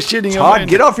 Hey, am I shitting on Todd,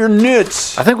 get off your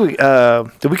newts. I think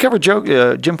did we cover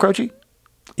Jim Croce?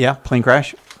 Yeah, plane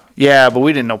crash. Yeah, but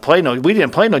we didn't play no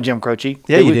Jim Croce.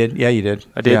 Yeah, you did. Yeah, you did.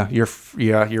 I did.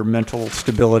 Yeah, your mental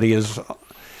stability is.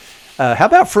 How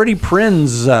about Freddie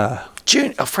Prinze?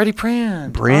 Freddie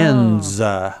Prinze.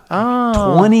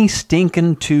 Prinze. 20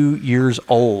 stinking 2 years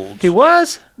old. He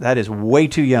was? That is way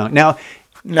too young. Now,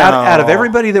 No. out of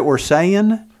everybody that we're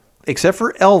saying, except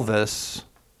for Elvis,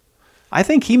 I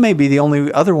think he may be the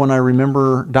only other one I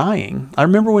remember dying. I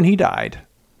remember when he died.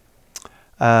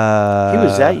 He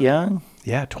was that young?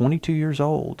 Yeah, 22 years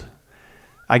old.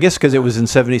 I guess because it was in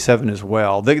 77 as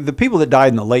well. The people that died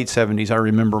in the late 70s, I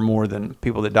remember more than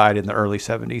people that died in the early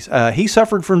 70s. He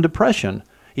suffered from depression,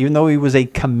 even though he was a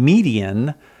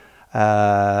comedian.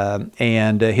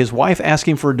 And his wife asked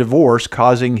him for a divorce,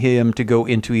 causing him to go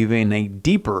into even a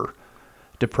deeper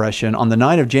depression. On the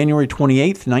night of January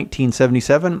 28th,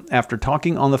 1977, after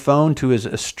talking on the phone to his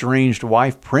estranged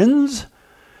wife, Prinze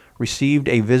received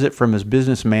a visit from his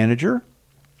business manager.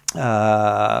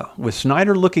 With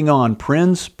Snyder looking on,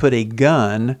 Prinze put a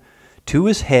gun to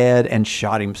his head and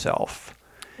shot himself.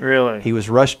 Really? He was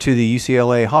rushed to the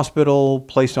UCLA hospital,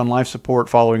 placed on life support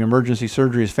following emergency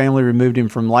surgery. His family removed him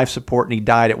from life support, and he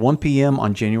died at 1 p.m.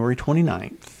 on January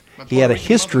 29th. He had a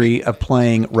history of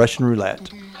playing Russian roulette.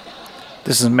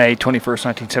 This is May 21st,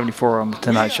 1974 on The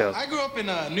Tonight Show. I grew up in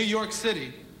New York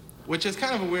City, which is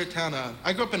kind of a weird town.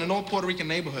 I grew up in an old Puerto Rican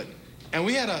neighborhood. And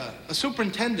we had a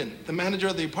superintendent, the manager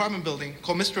of the apartment building,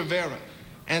 called Mr. Rivera.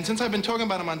 And since I've been talking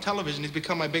about him on television, he's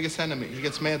become my biggest enemy. He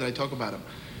gets mad that I talk about him.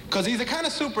 Because he's the kind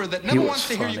of super that never wants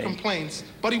to hear your complaints,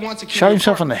 but he wants to keep Shot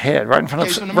himself in the head right in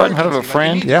front of a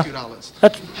friend. Yeah.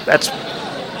 That's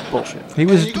bullshit. He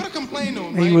was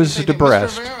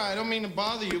depressed. I don't mean to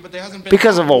bother you, but there hasn't been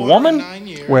Because of a woman?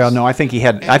 Well, no, I think he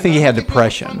had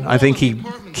depression. I think he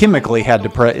chemically had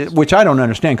depression, which I don't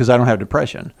understand because I don't have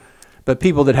depression. But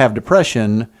people that have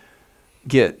depression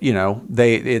get,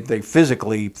 they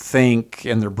physically think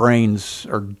and their brains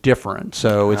are different.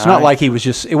 So it's not like it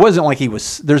wasn't like he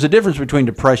was, there's a difference between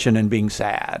depression and being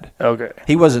sad. Okay.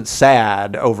 He wasn't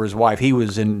sad over his wife. He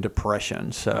was in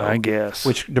depression. So I guess.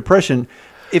 Which depression,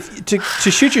 if to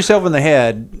shoot yourself in the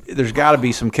head, there's got to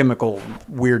be some chemical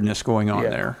weirdness going on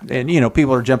there. And,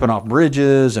 people are jumping off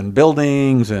bridges and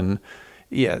buildings and,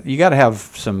 you got to have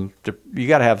some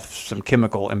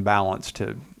chemical imbalance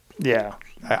to. Yeah.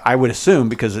 I would assume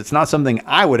because it's not something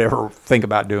I would ever think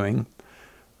about doing.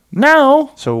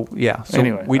 No. So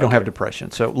anyway, we don't have depression.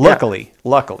 So luckily.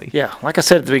 Yeah, like I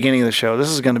said at the beginning of the show, this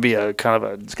is going to be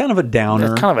it's kind of a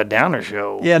downer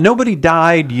show. Yeah, nobody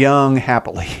died young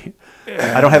happily.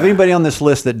 I don't have anybody on this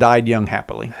list that died young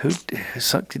happily.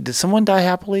 Did someone die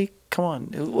happily? Come on.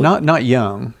 Not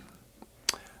young.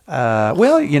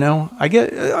 I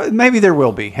get maybe there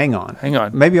will be. Hang on.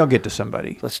 Maybe I'll get to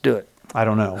somebody. Let's do it. I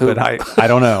don't know, but I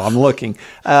don't know. I'm looking.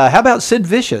 How about Sid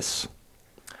Vicious?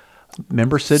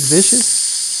 Remember Sid Vicious?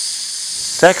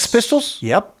 Sex Pistols?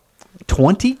 Yep.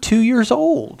 22 years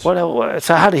old.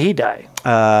 So how did he die?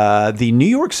 The New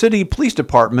York City Police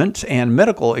Department and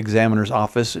Medical Examiner's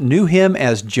Office knew him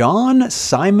as John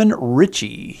Simon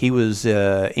Ritchie. He was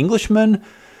an Englishman.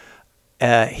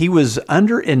 He was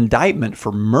under indictment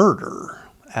for murder.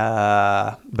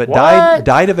 But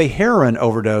died of a heroin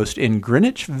overdose in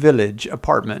Greenwich Village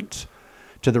apartment.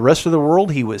 To the rest of the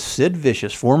world, he was Sid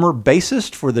Vicious, former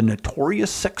bassist for the notorious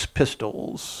Sex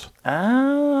Pistols.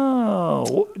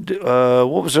 Oh,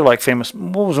 what was their famous?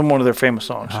 What was one of their famous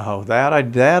songs? Oh, that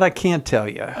I can't tell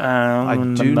you. I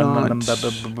do not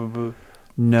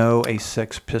know a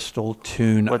Sex Pistol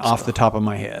tune off the top of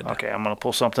my head. Okay, I'm gonna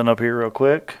pull something up here real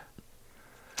quick,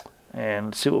 and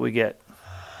let's see what we get.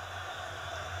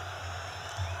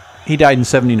 He died in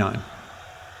 79.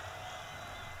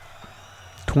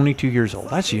 22 years old.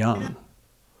 That's young.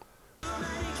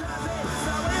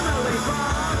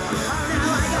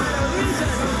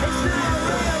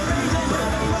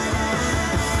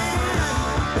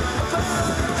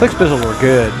 Sex Pistols were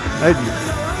good.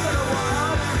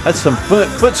 That's some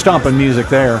foot stomping music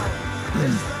there.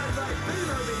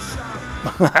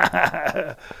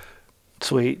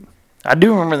 Sweet. I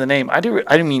do remember the name. I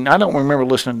don't remember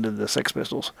listening to the Sex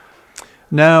Pistols.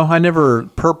 No, I never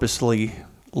purposely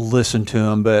listened to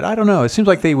them, but I don't know. It seems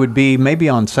like they would be maybe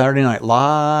on Saturday Night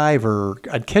Live, or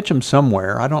I'd catch them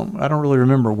somewhere. I don't really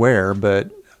remember where,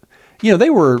 but they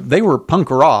were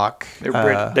punk rock. They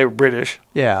were British.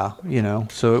 Yeah,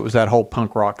 so it was that whole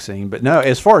punk rock scene. But no,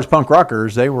 as far as punk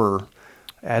rockers, they were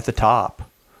at the top.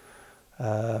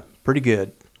 Pretty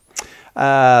good.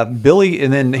 Billy,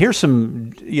 and then here's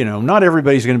some, not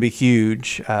everybody's going to be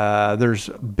huge. There's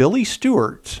Billy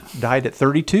Stewart, died at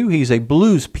 32. He's a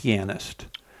blues pianist.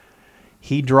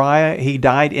 He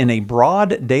died in a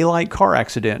broad daylight car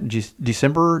accident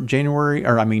January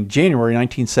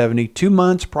 1970, 2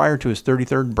 months prior to his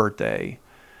 33rd birthday.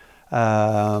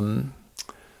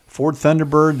 Ford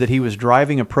Thunderbird that he was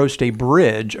driving approached a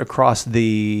bridge across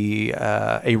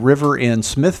a river in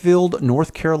Smithfield,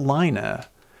 North Carolina.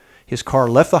 His car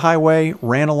left the highway,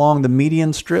 ran along the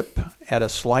median strip at a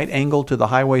slight angle to the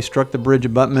highway, struck the bridge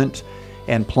abutment,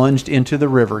 and plunged into the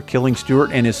river, killing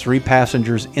Stewart and his 3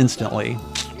 passengers instantly.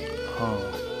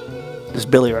 Oh, this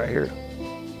Billy right here.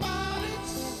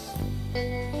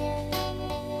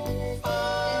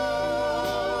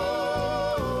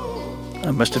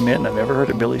 I must admit, I've never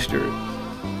heard of Billy Stewart.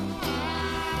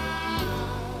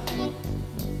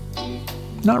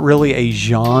 Not really a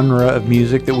genre of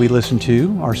music that we listened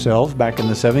to ourselves back in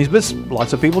the 70s, but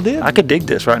lots of people did. I could dig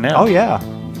this right now. Oh, yeah.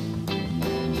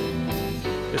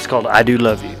 It's called I Do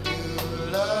Love You.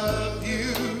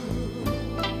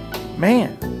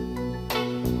 Man.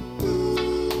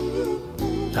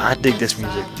 I dig this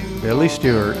music. Billy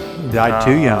Stewart died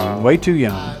too young, way too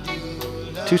young.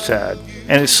 Too sad.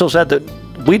 And it's so sad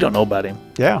that we don't know about him.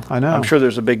 Yeah, I know. I'm sure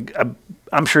there's a big.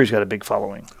 I'm sure he's got a big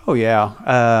following. Oh yeah.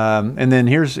 And then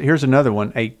here's another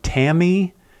one. A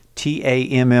Tammy,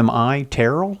 Tammi,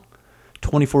 Terrell,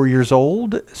 24 years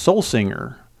old, soul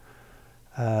singer.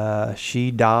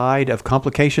 She died of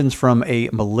complications from a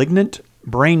malignant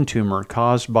brain tumor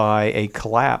caused by a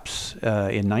collapse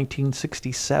in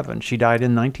 1967. She died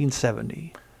in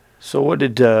 1970. So what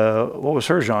was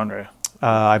her genre?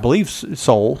 I believe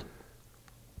soul.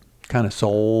 Kind of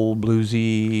soul,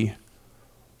 bluesy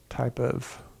type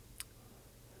of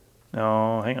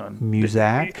No, hang on.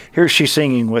 music. Here she's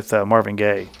singing with Marvin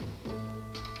Gaye.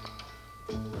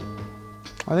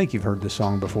 I think you've heard this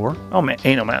song before. Oh man,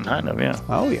 Ain't No Mountain High Enough, yeah.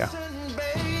 Oh yeah.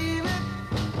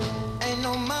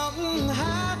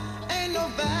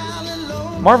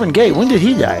 Marvin Gaye, when did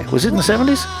he die? Was it in the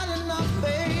 70s?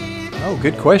 Oh,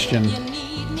 good question.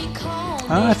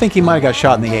 I think he might have got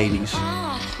shot in the 80s.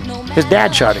 His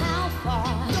dad shot him.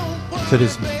 Is it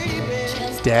his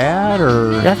dad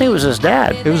or? Yeah, I think it was his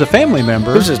dad. It was a family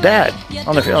member. It was his dad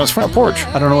on his front porch.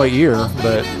 I don't know what year,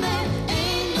 but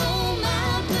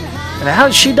And how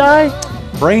did she die?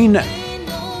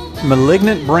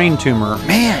 malignant brain tumor.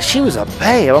 Man, she was a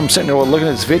babe. I'm sitting there looking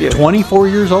at this video. 24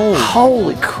 years old.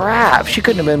 Holy crap! She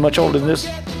couldn't have been much older than this.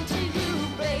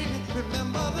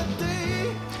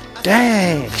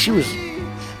 Dang, she was.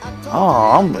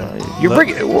 Oh, you're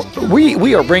bringing.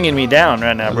 We are bringing me down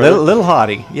right now, bro. Little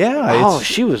hottie. Yeah.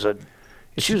 She was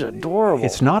adorable.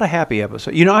 It's not a happy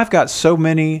episode. You know, I've got so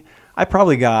many. I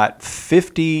probably got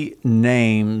 50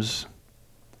 names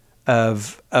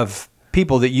of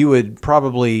people that you would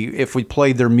probably, if we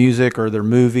played their music or their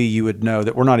movie, you would know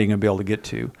that we're not even going to be able to get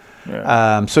to.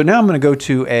 Yeah. So now I'm going to go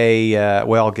to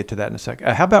I'll get to that in a second.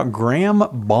 How about Graham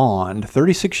Bond,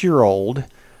 36-year-old.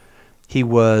 He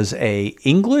was a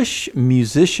English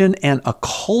musician and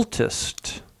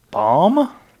occultist.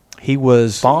 Bomb? He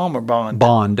was Bomb or Bond?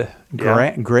 Bond.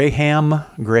 Yeah. Graham.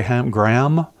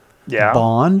 Yeah.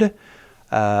 Bond.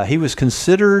 He was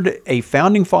considered a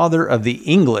founding father of the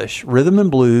English rhythm and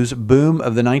blues boom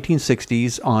of the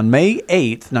 1960s. On May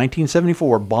 8th,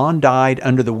 1974, Bond died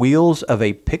under the wheels of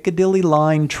a Piccadilly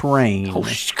Line train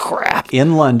Holy crap.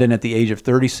 in London at the age of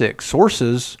 36.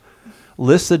 Sources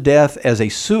list the death as a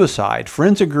suicide.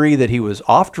 Friends agree that he was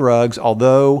off drugs,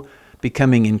 although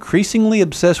becoming increasingly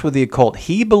obsessed with the occult.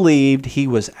 He believed he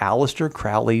was Aleister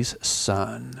Crowley's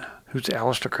son. Who's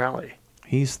Aleister Crowley?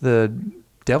 He's the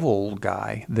devil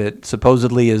guy that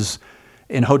supposedly is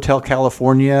in Hotel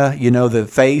California. You know, the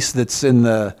face that's in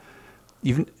the...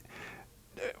 Where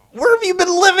have you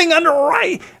been living under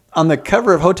right? On the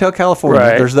cover of Hotel California,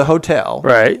 Right. there's the hotel.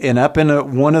 Right. And up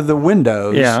in one of the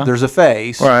windows, Yeah. there's a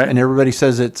face. Right. And everybody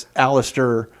says it's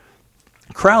Aleister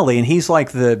Crowley, and he's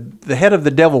like the head of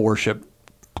the devil worship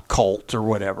cult or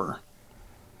whatever.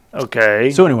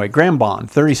 Okay. So anyway, Graham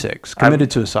Bond, 36,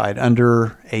 committed suicide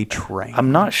under a train.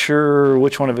 I'm not sure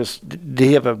which one of his... Did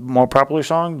he have a more popular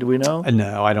song? Do we know?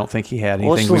 No, I don't think he had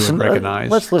anything we would recognize.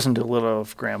 Let's listen to a little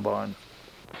of Graham Bond.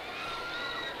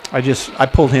 I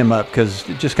pulled him up because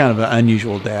just kind of an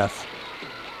unusual death.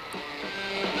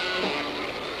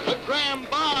 The Graham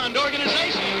Bond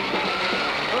Organization.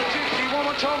 A gypsy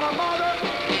woman told my mother.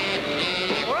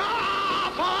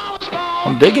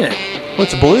 I'm digging it.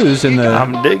 What's blues in the?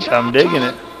 I'm digging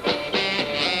it.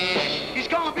 He's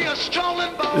gonna be a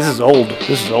strolling boy. This is old.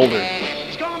 This is older.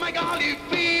 He's gonna make all you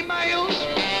females.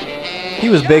 He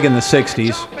was big in the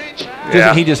 60s.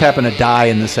 Yeah. He just happened to die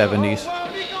in the 70s.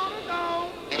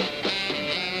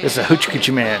 This is a Hoochie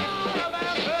Coochie Man.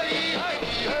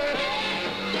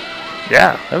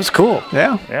 Yeah, that was cool.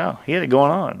 Yeah. Yeah, he had it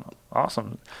going on.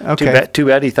 Awesome. Okay. Too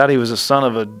bad he thought he was a son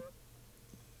of a...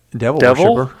 Devil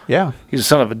Devil? worshiper. Yeah. He's a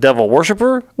son of a devil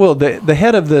worshiper? Well, the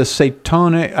head of the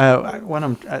Satanic,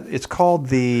 it's called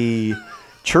the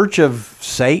Church of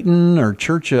Satan or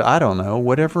Church of, I don't know,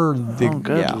 whatever. Oh,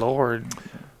 good Lord.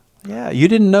 Yeah, you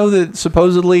didn't know that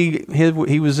supposedly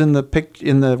he was in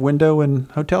the window in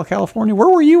Hotel California? Where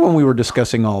were you when we were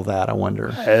discussing all that, I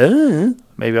wonder?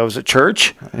 Maybe I was at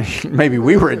church. Maybe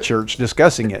we were at church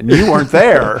discussing it, and you weren't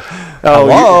there. Oh,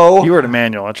 hello? you were at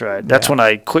Emmanuel. That's right. That's when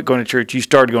I quit going to church. You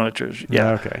started going to church.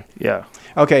 Yeah. Okay. Yeah.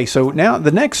 Okay, so now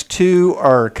the next two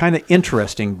are kind of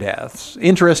interesting deaths,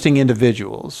 interesting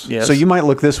individuals. Yes. So you might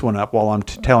look this one up while I'm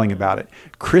telling about it.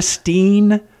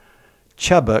 Christine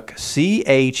Chubbuck,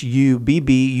 Chubbuck. CHU?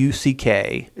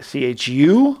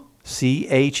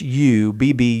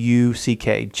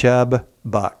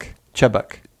 Chubbuck.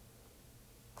 Chubbuck.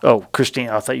 Oh, Christine.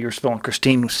 I thought you were spelling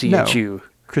Christine with CHU. No,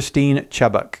 Christine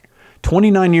Chubbuck,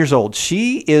 29 years old.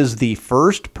 She is the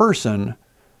first person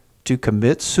to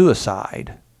commit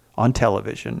suicide on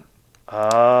television.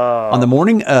 On the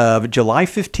morning of July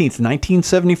 15th,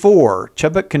 1974,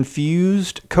 Chubbuck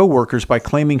confused coworkers by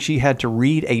claiming she had to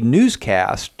read a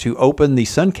newscast to open the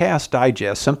Suncast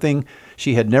Digest, something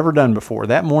she had never done before.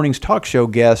 That morning's talk show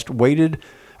guest waited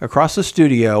across the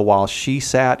studio while she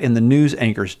sat in the news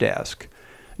anchor's desk.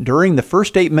 During the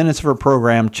first 8 minutes of her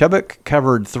program, Chubbuck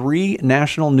covered 3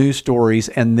 national news stories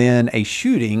and then a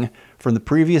shooting from the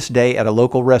previous day at a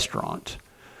local restaurant.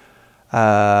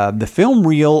 The film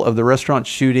reel of the restaurant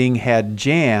shooting had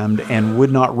jammed and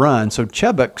would not run, so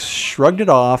Chubbuck shrugged it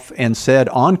off and said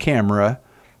on camera,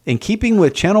 in keeping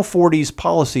with Channel 40's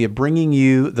policy of bringing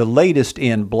you the latest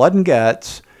in blood and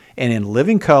guts and in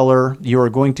living color, you are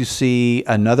going to see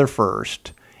another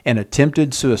first, an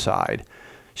attempted suicide.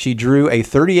 She drew a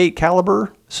 .38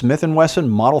 caliber Smith & Wesson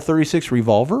Model 36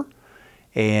 revolver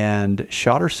and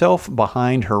shot herself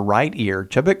behind her right ear.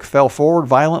 Chubbuck fell forward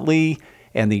violently,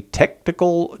 and the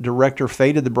technical director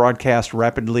faded the broadcast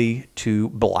rapidly to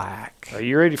black. Are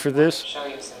you ready for this? Show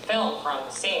you some film from the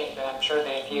scene, but I'm sure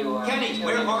that if you Kenny,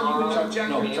 where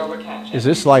are you? Is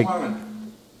this like?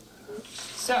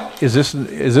 So, Is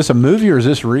this a movie or is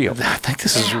this real? I think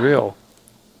this is real.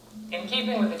 in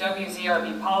keeping with the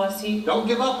WZRB policy, Don't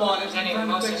give up on it. presenting the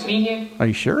most immediate. Are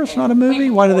you sure it's and not a movie? complete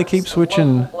Why do they reports keep of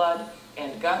switching? local blood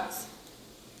and guts.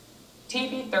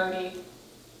 TV30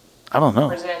 I don't know.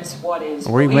 presents what is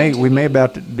We believed to may be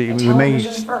about to be. a We may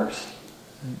television first.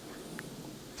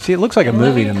 see. It looks like a In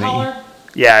movie to living me. color,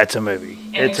 Yeah, it's a movie.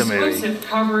 and It's a movie. exclusive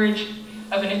coverage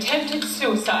of an attempted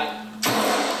suicide.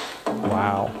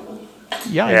 Wow.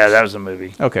 Yikes. Yeah, that was a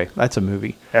movie. Okay, that's a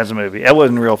movie. That's a movie. That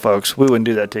wasn't real, folks. We wouldn't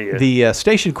do that to you. The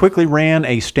station quickly ran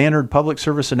a standard public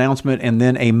service announcement and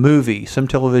then a movie. Some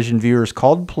television viewers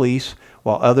called police,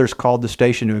 while others called the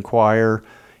station to inquire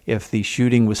if the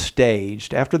shooting was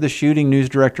staged. After the shooting, news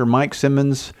director Mike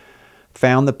Simmons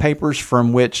found the papers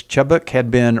from which Chubbuck had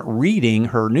been reading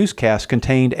her newscast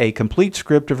contained a complete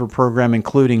script of her program,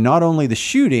 including not only the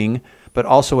shooting, but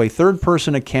also a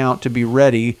third-person account to be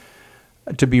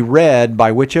read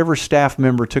by whichever staff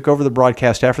member took over the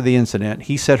broadcast after the incident.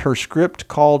 He said her script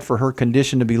called for her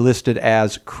condition to be listed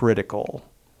as critical.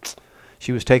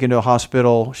 She was taken to a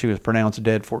hospital. She was pronounced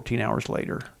dead 14 hours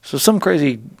later. So some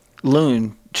crazy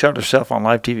loon shot herself on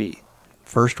live TV.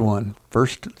 First one.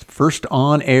 First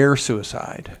on-air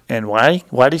suicide. And why?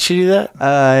 Why did she do that?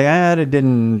 I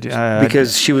didn't...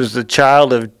 Because she was the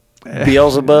child of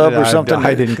Beelzebub or something?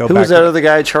 I didn't go Who back was that to- other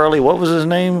guy, Charlie? What was his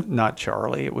name? Not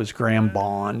Charlie. It was Graham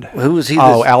Bond. Who was he?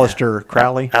 Oh, Aleister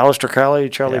Crowley. Aleister Crowley,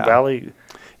 Charlie Yeah. Bally.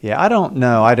 Yeah, I don't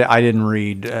know. I didn't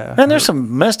read... Man, there's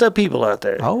some messed up people out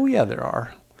there. Oh yeah, there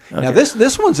are. Now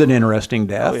this one's an interesting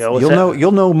death. Oh, yeah, what's that?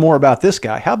 You'll know more about this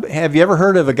guy. Have you ever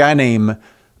heard of a guy named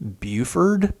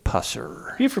Buford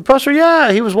Pusser? Buford Pusser,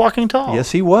 yeah, he was walking tall.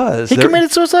 Yes, he was. He committed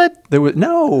suicide? There was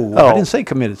no. Oh. I didn't say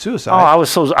committed suicide.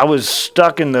 Oh, I was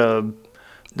stuck in the.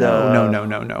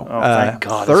 No. Oh, thank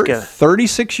God. Let's get-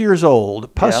 36 years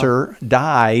old, Pusser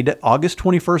died August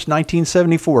 21st,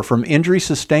 1974 from injury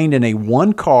sustained in a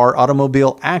one-car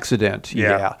automobile accident.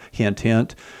 Yeah. Hint,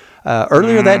 hint.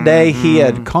 Earlier that day, he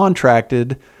had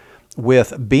contracted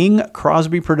with Bing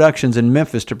Crosby Productions in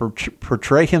Memphis to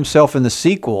portray himself in the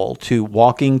sequel to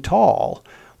Walking Tall.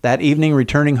 That evening,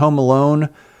 returning home alone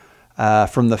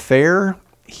from the fair,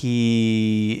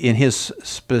 he, in his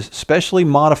specially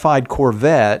modified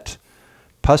Corvette,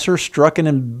 Pusser struck an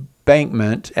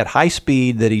embankment at high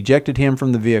speed that ejected him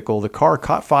from the vehicle. The car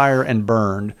caught fire and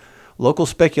burned. Local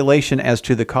speculation as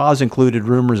to the cause included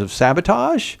rumors of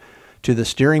sabotage to the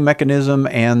steering mechanism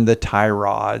and the tie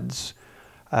rods.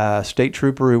 State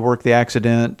trooper who worked the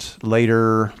accident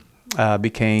later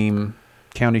became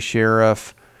county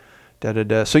sheriff.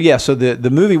 So yeah, so the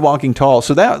movie Walking Tall.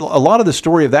 So that a lot of the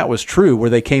story of that was true,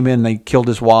 where they came in and they killed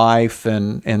his wife,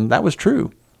 and that was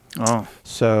true. Oh.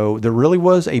 So there really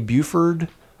was a Buford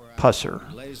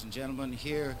Pusser. Ladies and gentlemen,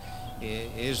 here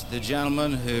is the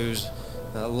gentleman whose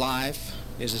life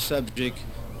is the subject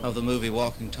of the movie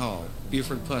Walking Tall,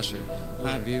 Buford Pusser.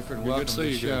 Hi, Buford. Welcome to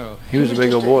the show. He was a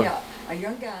big old boy. Yeah, a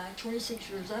young guy,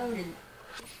 26 years old, and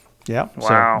Yeah.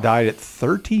 Wow. So died at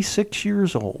 36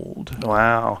 years old.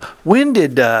 Wow. When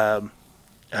did the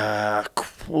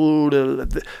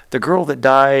girl that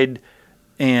died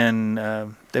and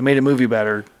they made a movie about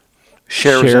her?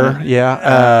 Cher was in it.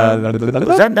 Yeah.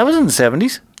 Was that was in the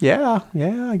 70s? Yeah,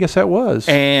 I guess that was.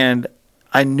 And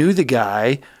I knew the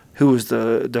guy who was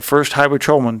the first high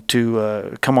patrolman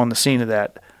to come on the scene of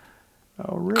that.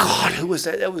 Oh, really? God, who was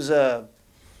that? That was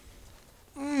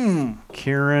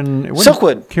Kieran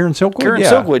Silkwood. Kieran Silkwood. Kieran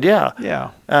yeah. Silkwood, yeah.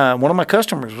 Yeah. One of my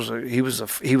customers was he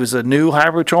was a new high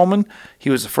patrolman. He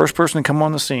was the first person to come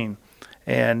on the scene,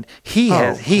 and he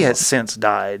has since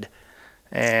died.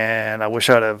 And I wish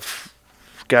I'd have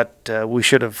got. We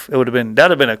should have. It would have been.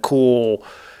 That'd have been a cool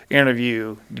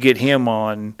interview to get him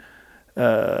on.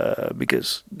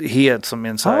 Because he had some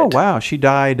insight. Oh, wow. She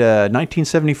died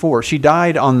 1974. She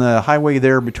died on the highway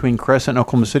there between Crescent and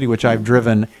Oklahoma City, which I've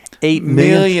driven 8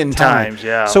 million times.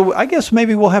 Yeah. So I guess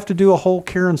maybe we'll have to do a whole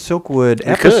Karen Silkwood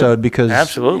episode because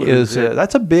absolutely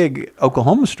that's a big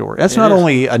Oklahoma story. That's not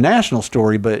only a national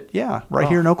story, but right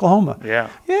here in Oklahoma. Yeah.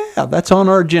 Yeah, that's on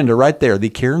our agenda right there, the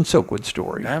Karen Silkwood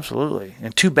story. Absolutely.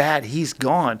 And too bad he's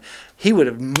gone. He would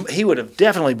have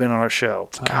definitely been on our show.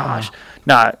 Gosh.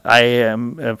 Now, I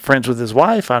am friends with his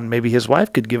wife, and maybe his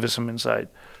wife could give us some insight.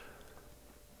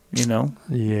 Yeah.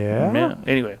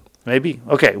 Anyway, maybe.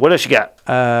 Okay, what else you got?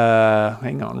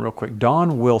 Hang on real quick.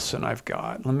 Don Wilson I've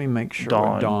got. Let me make sure.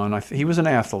 Don. He was an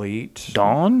athlete.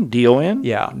 Don? D-O-N?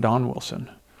 Yeah, Don Wilson.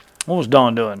 What was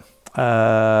Don doing? I'm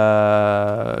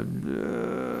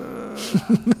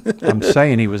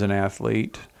saying he was an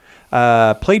athlete.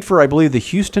 Played for, I believe, the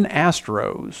Houston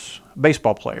Astros.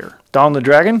 Baseball player. Don the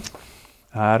Dragon?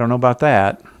 I don't know about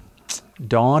that.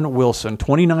 Don Wilson,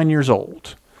 29 years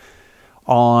old.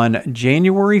 On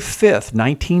January 5th,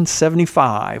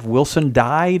 1975, Wilson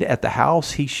died at the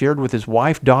house he shared with his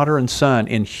wife, daughter, and son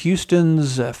in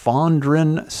Houston's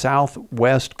Fondren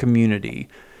Southwest community.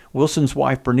 Wilson's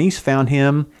wife, Bernice, found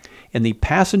him in the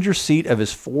passenger seat of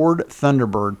his Ford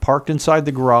Thunderbird, parked inside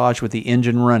the garage with the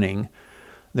engine running.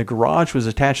 The garage was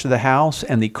attached to the house,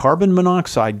 and the carbon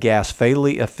monoxide gas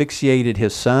fatally asphyxiated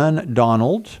his son,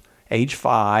 Donald, age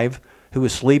 5, who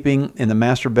was sleeping in the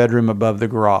master bedroom above the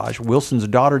garage. Wilson's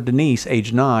daughter, Denise,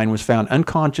 age 9, was found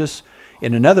unconscious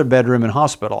in another bedroom and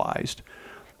hospitalized.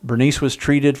 Bernice was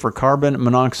treated for carbon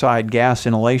monoxide gas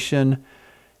inhalation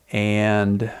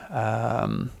and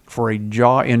for a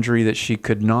jaw injury that she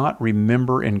could not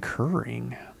remember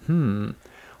incurring. On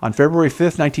February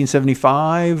 5th,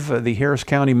 1975, the Harris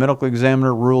County Medical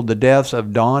Examiner ruled the deaths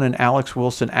of Don and Alex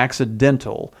Wilson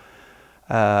accidental.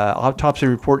 Autopsy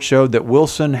report showed that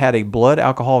Wilson had a blood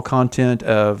alcohol content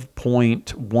of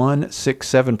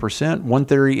 0.167%. One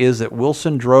theory is that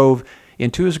Wilson drove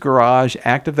into his garage,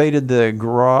 activated the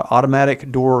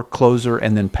automatic door closer,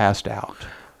 and then passed out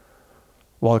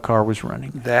while the car was running.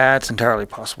 That's entirely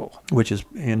possible. Which is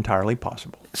entirely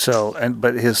possible. So,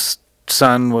 but his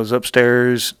son was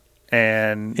upstairs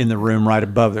and in the room right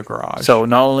above the garage. So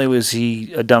not only was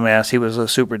he a dumbass, he was a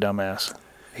super dumbass.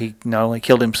 He not only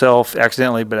killed himself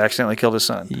accidentally, but accidentally killed his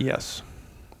son. Yes.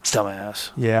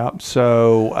 Dumbass. Yeah.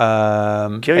 So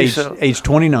age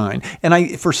 29.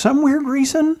 And for some weird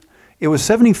reason, it was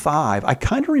 75. I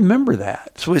kind of remember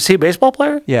that. So was he a baseball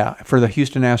player? Yeah, for the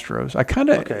Houston Astros. I kind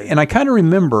of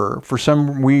remember, for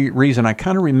some reason, I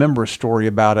kind of remember a story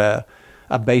about a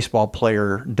baseball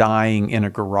player dying in a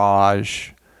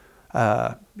garage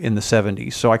in the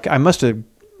 70s. So I must have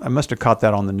caught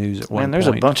that on the news at one point. Man, there's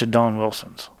a bunch of Don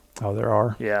Wilsons. Oh, there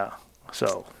are? Yeah.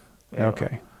 So.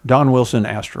 Okay. Don Wilson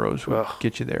Astros will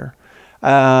get you there.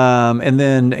 And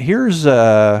then here's,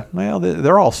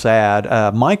 they're all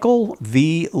sad. Michael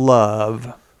V.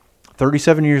 Love,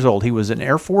 37 years old. He was an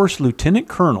Air Force lieutenant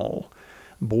colonel.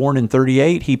 Born in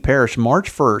 1938, he perished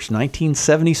March 1st,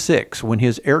 1976, when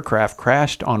his aircraft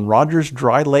crashed on Rogers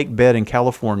Dry Lake Bed in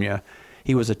California.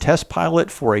 He was a test pilot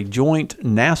for a joint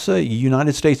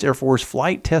NASA-United States Air Force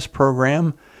flight test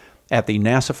program at the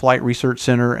NASA Flight Research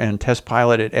Center and test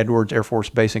pilot at Edwards Air Force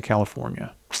Base in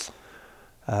California.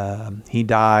 He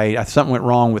died. Something went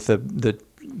wrong with the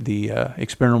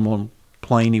experimental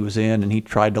plane he was in, and he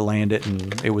tried to land it,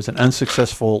 and it was an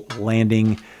unsuccessful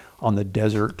landing on the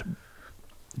desert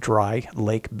dry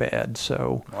lake bed.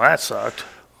 So well, that sucked.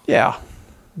 Yeah.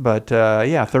 But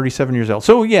 37 years old.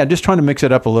 So yeah, just trying to mix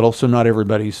it up a little so not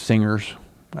everybody's singers.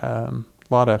 A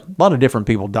lot of different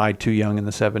people died too young in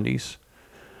the 70s.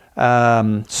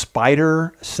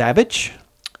 Spider Savage.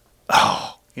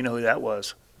 Oh, you know who that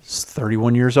was?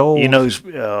 31 years old. You know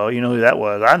who that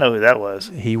was? I know who that was.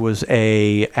 He was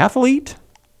a athlete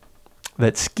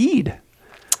that skied.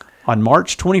 On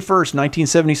March 21st,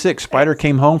 1976, Spider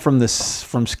came home from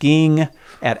skiing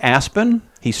at Aspen.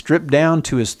 He stripped down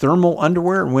to his thermal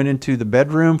underwear and went into the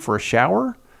bathroom for a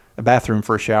shower.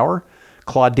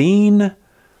 Claudine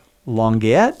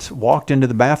Longuette walked into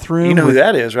the bathroom. You know who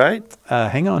that is, right?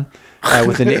 Hang on.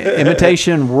 With an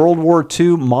imitation World War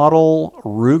II model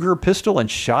Ruger pistol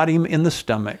and shot him in the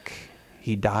stomach.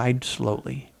 He died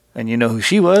slowly. And you know who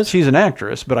she was? She's an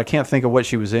actress, but I can't think of what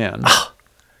she was in.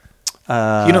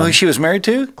 You know who she was married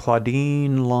to?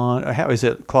 Claudine Longuet?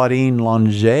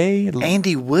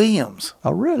 Andy Williams.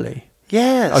 Oh, really?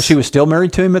 Yes. Oh, she was still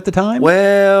married to him at the time?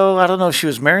 Well, I don't know if she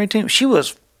was married to him. She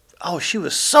was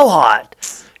so hot.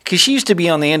 Because she used to be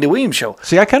on the Andy Williams show.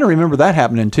 See, I kind of remember that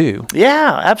happening too.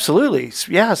 Yeah, absolutely.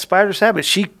 Yeah, Spider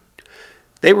Sabbath.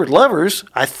 They were lovers.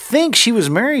 I think she was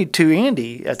married to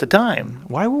Andy at the time.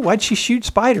 Why'd she shoot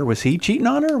Spider? Was he cheating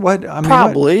on her?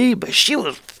 Probably, but she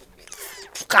was.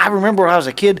 I remember when I was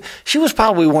a kid, she was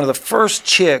probably one of the first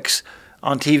chicks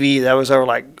on TV that was ever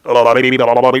like.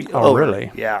 Oh,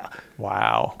 really? Yeah.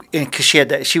 Wow. And because she had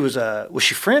that, was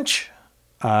she French?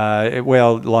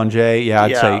 Well, Longe, yeah,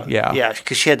 I'd say, yeah. Yeah,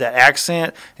 because she had that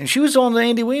accent, and she was on the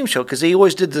Andy Williams show because he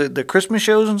always did the Christmas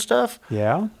shows and stuff.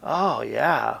 Yeah. Oh,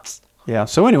 yeah. Yeah,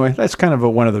 so anyway, that's kind of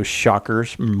one of those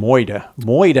shockers.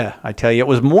 Moida, I tell you, it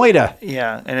was Moida.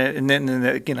 Yeah, and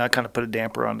then I kind of put a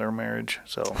damper on their marriage.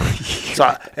 So,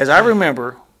 as I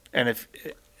remember, and if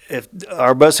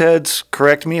our buzzheads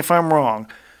correct me if I'm wrong,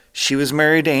 she was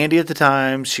married to Andy at the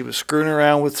time. She was screwing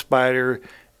around with Spider,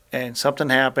 and something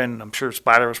happened. I'm sure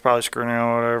Spider was probably screwing around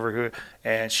or whatever,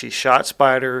 and she shot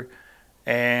Spider,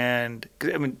 and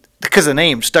I mean because the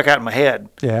name stuck out in my head.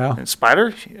 Yeah. And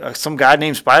Spider, some guy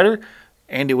named Spider,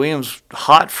 Andy Williams'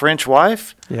 hot French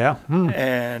wife. Yeah.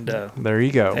 And there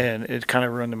you go. And it kind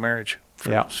of ruined the marriage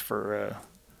for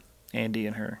Andy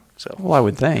and her. So. Well, I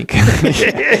would think.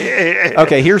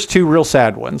 Okay, here's two real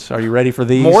sad ones. Are you ready for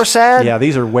these? More sad? Yeah,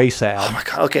 these are way sad. Oh my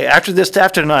God. Okay, after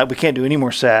tonight, we can't do any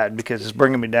more sad because it's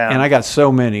bringing me down. And I got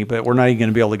so many, but we're not even going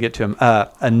to be able to get to them.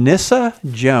 Anissa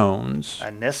Jones.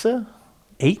 Anissa?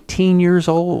 18 years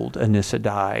old, Anissa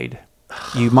died.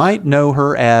 You might know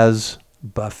her as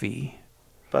Buffy.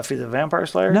 Buffy the Vampire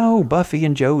Slayer? No, Buffy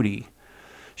and Jody.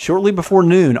 Shortly before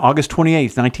noon, August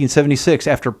 28th, 1976,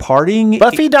 after partying...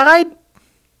 Buffy died?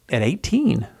 At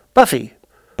 18. Buffy.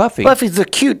 Buffy's the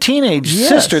cute teenage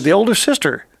sister, the older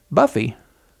sister. Buffy.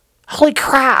 Holy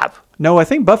crap. No, I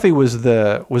think Buffy was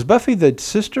Buffy the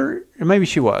sister? Or maybe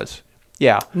she was.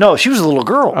 Yeah. No, she was a little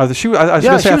girl. I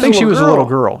think she was a little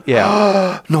girl.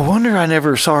 Yeah. No wonder I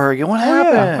never saw her again. What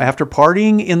happened? Yeah. After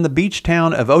partying in the beach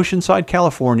town of Oceanside,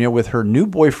 California with her new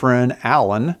boyfriend,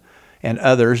 Alan, and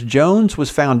others, Jones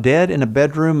was found dead in a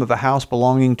bedroom of a house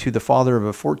belonging to the father of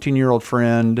a 14-year-old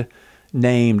friend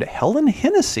named Helen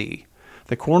Hennessy.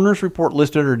 The coroner's report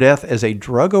listed her death as a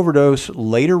drug overdose,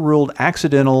 later ruled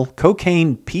accidental.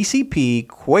 Cocaine, PCP,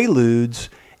 Quaaludes,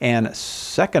 and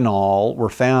Seconal were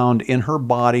found in her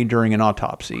body during an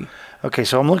autopsy. Okay,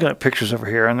 so I'm looking at pictures over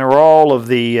here, and they're all of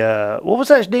the, what was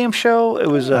that damn show? It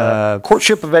was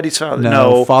Courtship of Eddie's Father.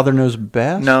 No, Father Knows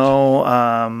Best? No,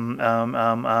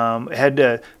 it had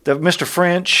the Mr.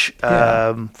 French.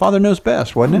 Father Knows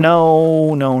Best, wasn't it?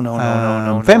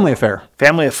 No. Family Affair.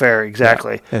 Family Affair,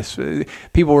 exactly. Yeah. Yes.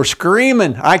 People were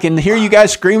screaming. I can hear you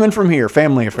guys screaming from here.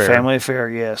 Family Affair. Family Affair,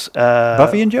 yes.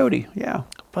 Buffy and Jody, yeah.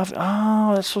 Buffy.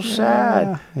 Oh, that's so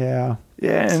sad. Yeah.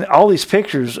 Yeah, and all these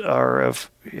pictures are of,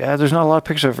 there's not a lot of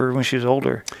pictures of her when she was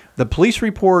older. The police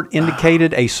report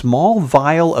indicated a small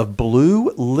vial of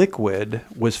blue liquid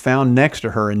was found next to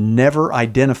her and never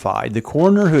identified. The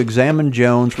coroner who examined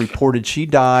Jones reported she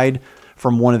died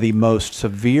from one of the most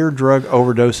severe drug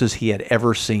overdoses he had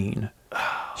ever seen.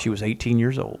 She was 18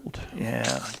 years old.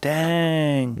 Yeah,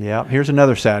 dang. Yeah, here's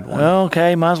another sad one.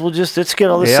 Okay, might as well let's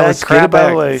get all this let's sad crap out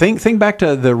of the way. Think back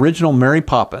to the original Mary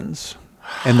Poppins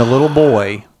and the little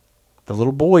boy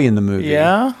in the movie.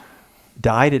 Yeah?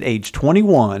 Died at age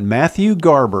 21, Matthew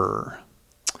Garber.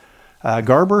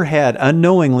 Garber had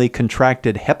unknowingly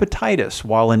contracted hepatitis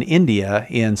while in India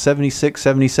in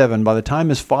 76-77. By the time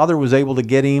his father was able to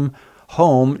get him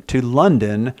home to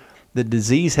London, the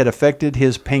disease had affected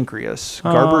his pancreas.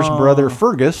 Garber's brother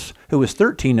Fergus, who was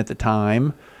 13 at the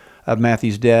time of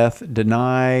Matthew's death,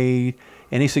 denied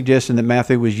any suggestion that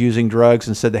Matthew was using drugs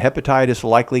and said the hepatitis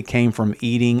likely came from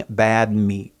eating bad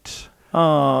meat.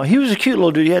 Oh, he was a cute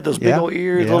little dude. He had those big old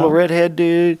ears, little redhead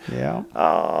dude. Yeah.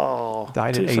 Oh,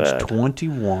 died at age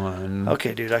 21.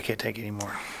 Okay, dude, I can't take it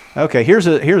anymore. Okay, here's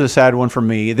a sad one for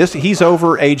me. He's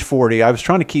over age 40. I was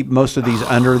trying to keep most of these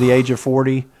under the age of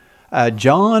 40.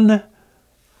 John,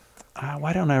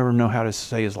 why don't I ever know how to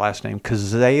say his last name?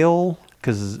 Cazale,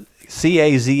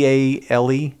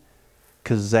 C-A-Z-A-L-E.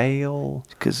 Cazale.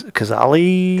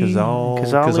 Cazale.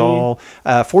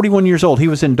 41 years old. He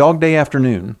was in Dog Day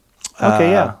Afternoon.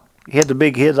 Okay, yeah. He had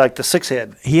like the six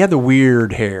head. He had the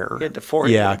weird hair. He had the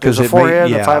forehead. Yeah, because the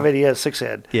forehead, the 5'8", he had a six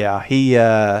head. Yeah,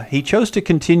 he chose to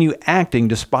continue acting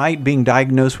despite being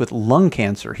diagnosed with lung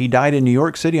cancer. He died in New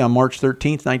York City on March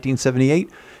 13th,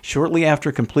 1978, shortly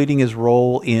after completing his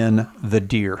role in The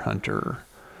Deer Hunter.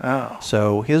 Oh.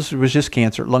 So his was just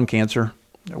cancer, lung cancer.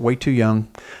 Way too young.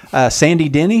 Sandy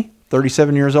Denny,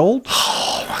 37 years old.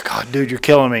 Oh, my God. Oh, dude, you're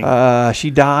killing me.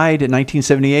 She died in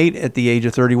 1978 at the age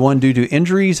of 31 due to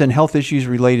injuries and health issues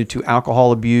related to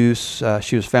alcohol abuse.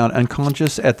 She was found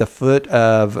unconscious at the foot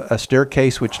of a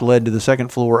staircase which led to the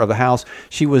second floor of the house.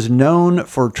 She was known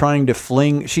for trying to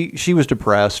fling. She was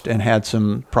depressed and had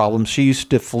some problems. She used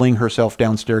to fling herself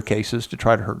down staircases to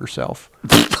try to hurt herself.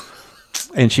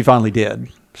 And she finally did.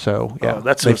 So, yeah. Oh,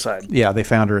 that's suicide. They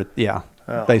found her,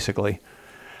 basically.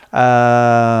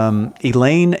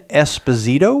 Elaine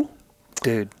Esposito.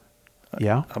 Dude.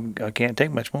 Yeah. I can't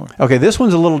take much more. Okay, this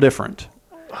one's a little different.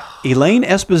 Elaine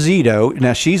Esposito,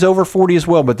 now she's over 40 as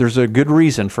well, but there's a good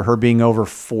reason for her being over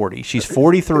 40. She's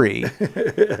 43.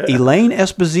 Elaine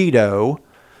Esposito,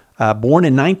 born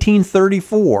in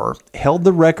 1934, held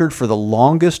the record for the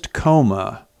longest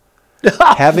coma.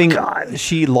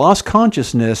 She lost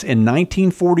consciousness in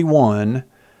 1941.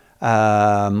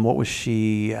 What was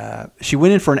she? She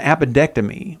went in for an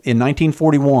appendectomy in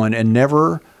 1941 and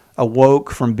never awoke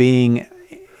from being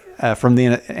from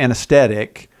the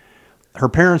anesthetic. Her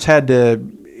parents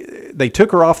they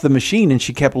took her off the machine and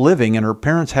she kept living, and her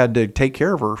parents had to take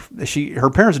care of her. Her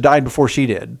parents died before she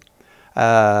did.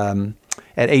 At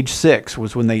age 6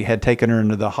 was when they had taken her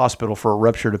into the hospital for a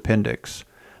ruptured appendix.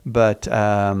 But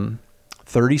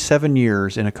 37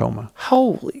 years in a coma.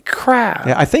 Holy crap.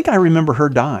 Yeah, I think I remember her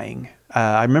dying.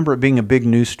 I remember it being a big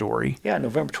news story. Yeah,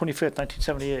 November 25th,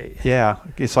 1978. Yeah,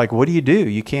 it's like, what do you do?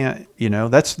 You can't,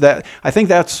 that's that. I think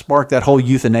that sparked that whole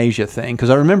euthanasia thing, because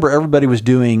I remember everybody was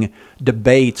doing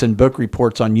debates and book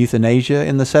reports on euthanasia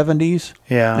in the 70s.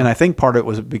 Yeah. And I think part of it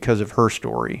was because of her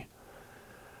story.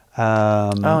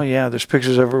 Oh, yeah, there's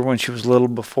pictures of her when she was little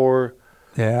before.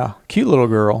 Yeah, cute little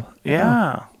girl.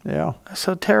 Yeah. Yeah. That's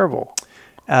so terrible.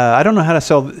 I don't know how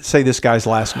to say this guy's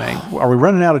last name. Are we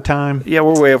running out of time? Yeah,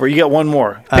 we're way over. You got one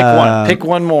more. Pick one. Pick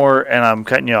one more, and I'm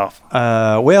cutting you off.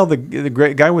 Well, the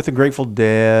great guy with the Grateful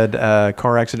Dead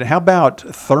car accident. How about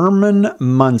Thurman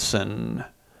Munson?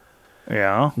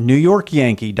 Yeah. New York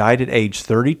Yankee, died at age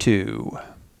 32.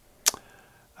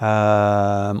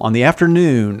 On the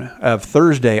afternoon of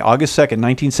Thursday, August 2nd,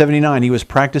 1979, he was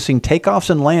practicing takeoffs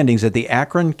and landings at the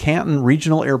Akron-Canton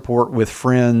Regional Airport with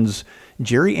friends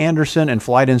Jerry Anderson and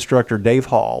flight instructor Dave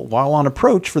Hall. While on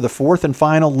approach for the fourth and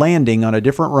final landing on a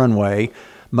different runway,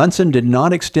 Munson did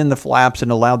not extend the flaps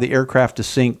and allowed the aircraft to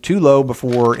sink too low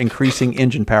before increasing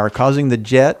engine power, causing the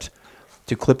jet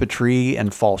to clip a tree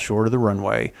and fall short of the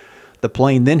runway. The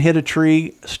plane then hit a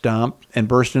tree stump and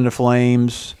burst into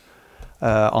flames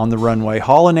on the runway.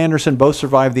 Hall and Anderson both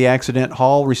survived the accident.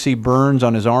 Hall received burns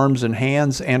on his arms and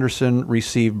hands. Anderson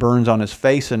received burns on his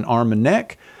face and arm and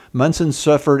neck. Munson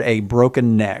suffered a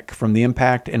broken neck from the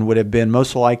impact and would have been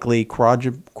most likely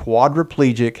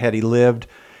quadriplegic had he lived.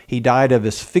 He died of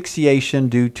asphyxiation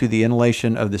due to the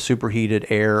inhalation of the superheated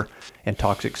air and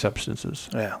toxic substances.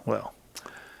 Yeah, well.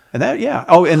 And that, yeah.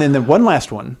 Oh, and then the one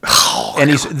last one. And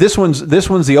this one's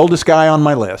the oldest guy on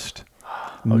my list.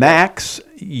 Okay. Max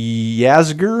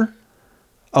Yasgur,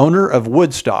 owner of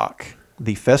Woodstock,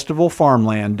 the festival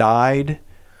farmland, died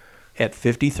at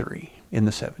 53 in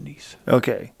the 70s.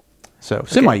 Okay. So,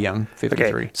 semi-young, 53.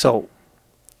 Okay. So,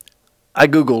 I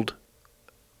Googled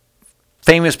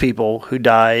famous people who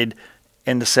died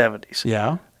in the 70s.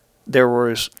 Yeah. There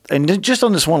was, and just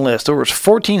on this one list, there was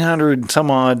 1,400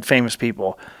 some odd famous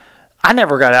people. I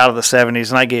never got out of the 70s,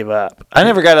 and I gave up. I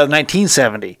never got out of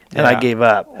 1970, and I gave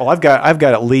up. Well, I've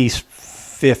got at least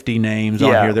 50 names on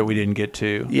here that we didn't get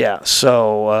to. Yeah.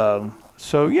 So,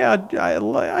 yeah,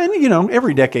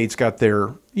 every decade's got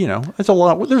their, it's a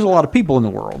lot. There's a lot of people in the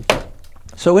world.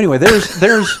 So anyway,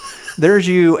 there's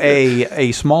you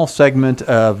a small segment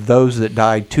of those that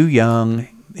died too young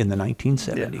in the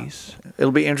 1970s. Yeah.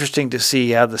 It'll be interesting to see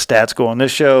how the stats go on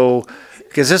this show,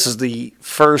 because this is the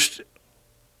first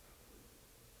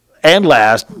and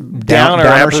last downer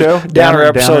episode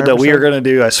that we are going to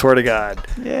do. I swear to God.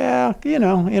 Yeah,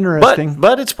 interesting.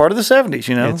 But it's part of the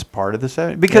 70s. It's part of the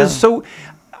 70s because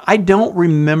I don't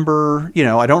remember.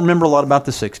 I don't remember a lot about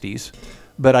the 60s,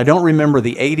 but I don't remember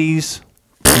the 80s.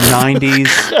 90s,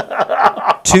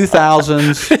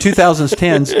 2000s,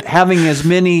 2010s, having as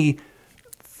many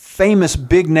famous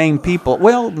big name people.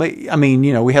 Well, I mean,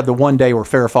 we had the one day where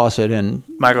Farrah Fawcett and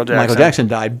Michael Jackson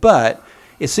died, but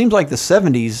it seems like the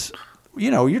 70s,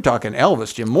 you're talking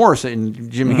Elvis, Jim Morrison,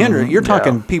 Jimi Hendrix. You're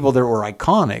talking people that were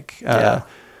iconic. I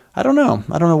don't know.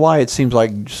 I don't know why it seems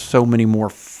like so many more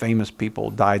famous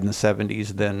people died in the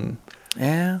 70s than.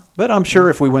 Yeah. But I'm sure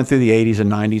if we went through the 80s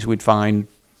and 90s, we'd find.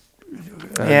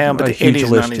 But the 80s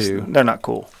and 90s, they're not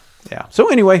cool. Yeah.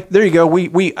 So anyway, there you go.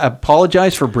 We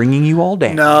apologize for bringing you all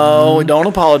down. No, we don't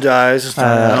apologize.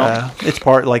 It's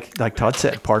part, like Todd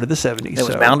said, part of the 70s. It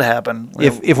was bound to happen.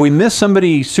 If we miss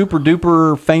somebody super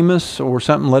duper famous or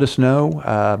something, let us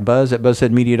know. Buzz at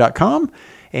buzzheadmedia.com.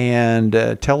 And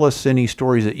tell us any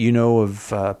stories that you know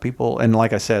of people. And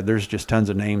like I said, there's just tons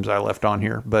of names I left on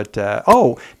here. But, now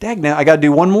I got to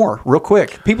do one more real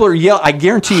quick. People are yelling. I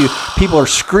guarantee you people are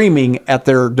screaming at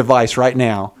their device right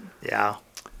now. Yeah.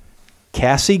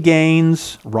 Cassie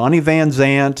Gaines, Ronnie Van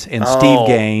Zant, and Steve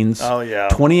Gaines. Oh, yeah.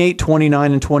 28,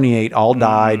 29, and 28 all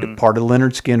died. Part of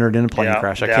Leonard Skinner in a plane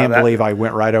crash. I can't believe I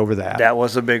went right over that. That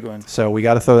was a big one. So we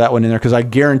got to throw that one in there because I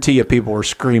guarantee you people were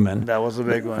screaming. That was a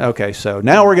big one. Okay, so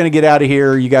now we're going to get out of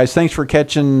here. You guys, thanks for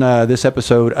catching this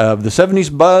episode of the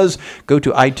 70s Buzz. Go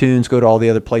to iTunes, go to all the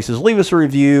other places. Leave us a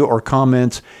review or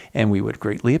comments, and we would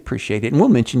greatly appreciate it. And we'll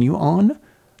mention you on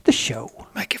the show.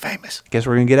 Make you famous. Guess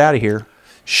we're going to get out of here.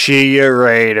 See you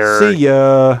later. See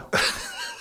ya.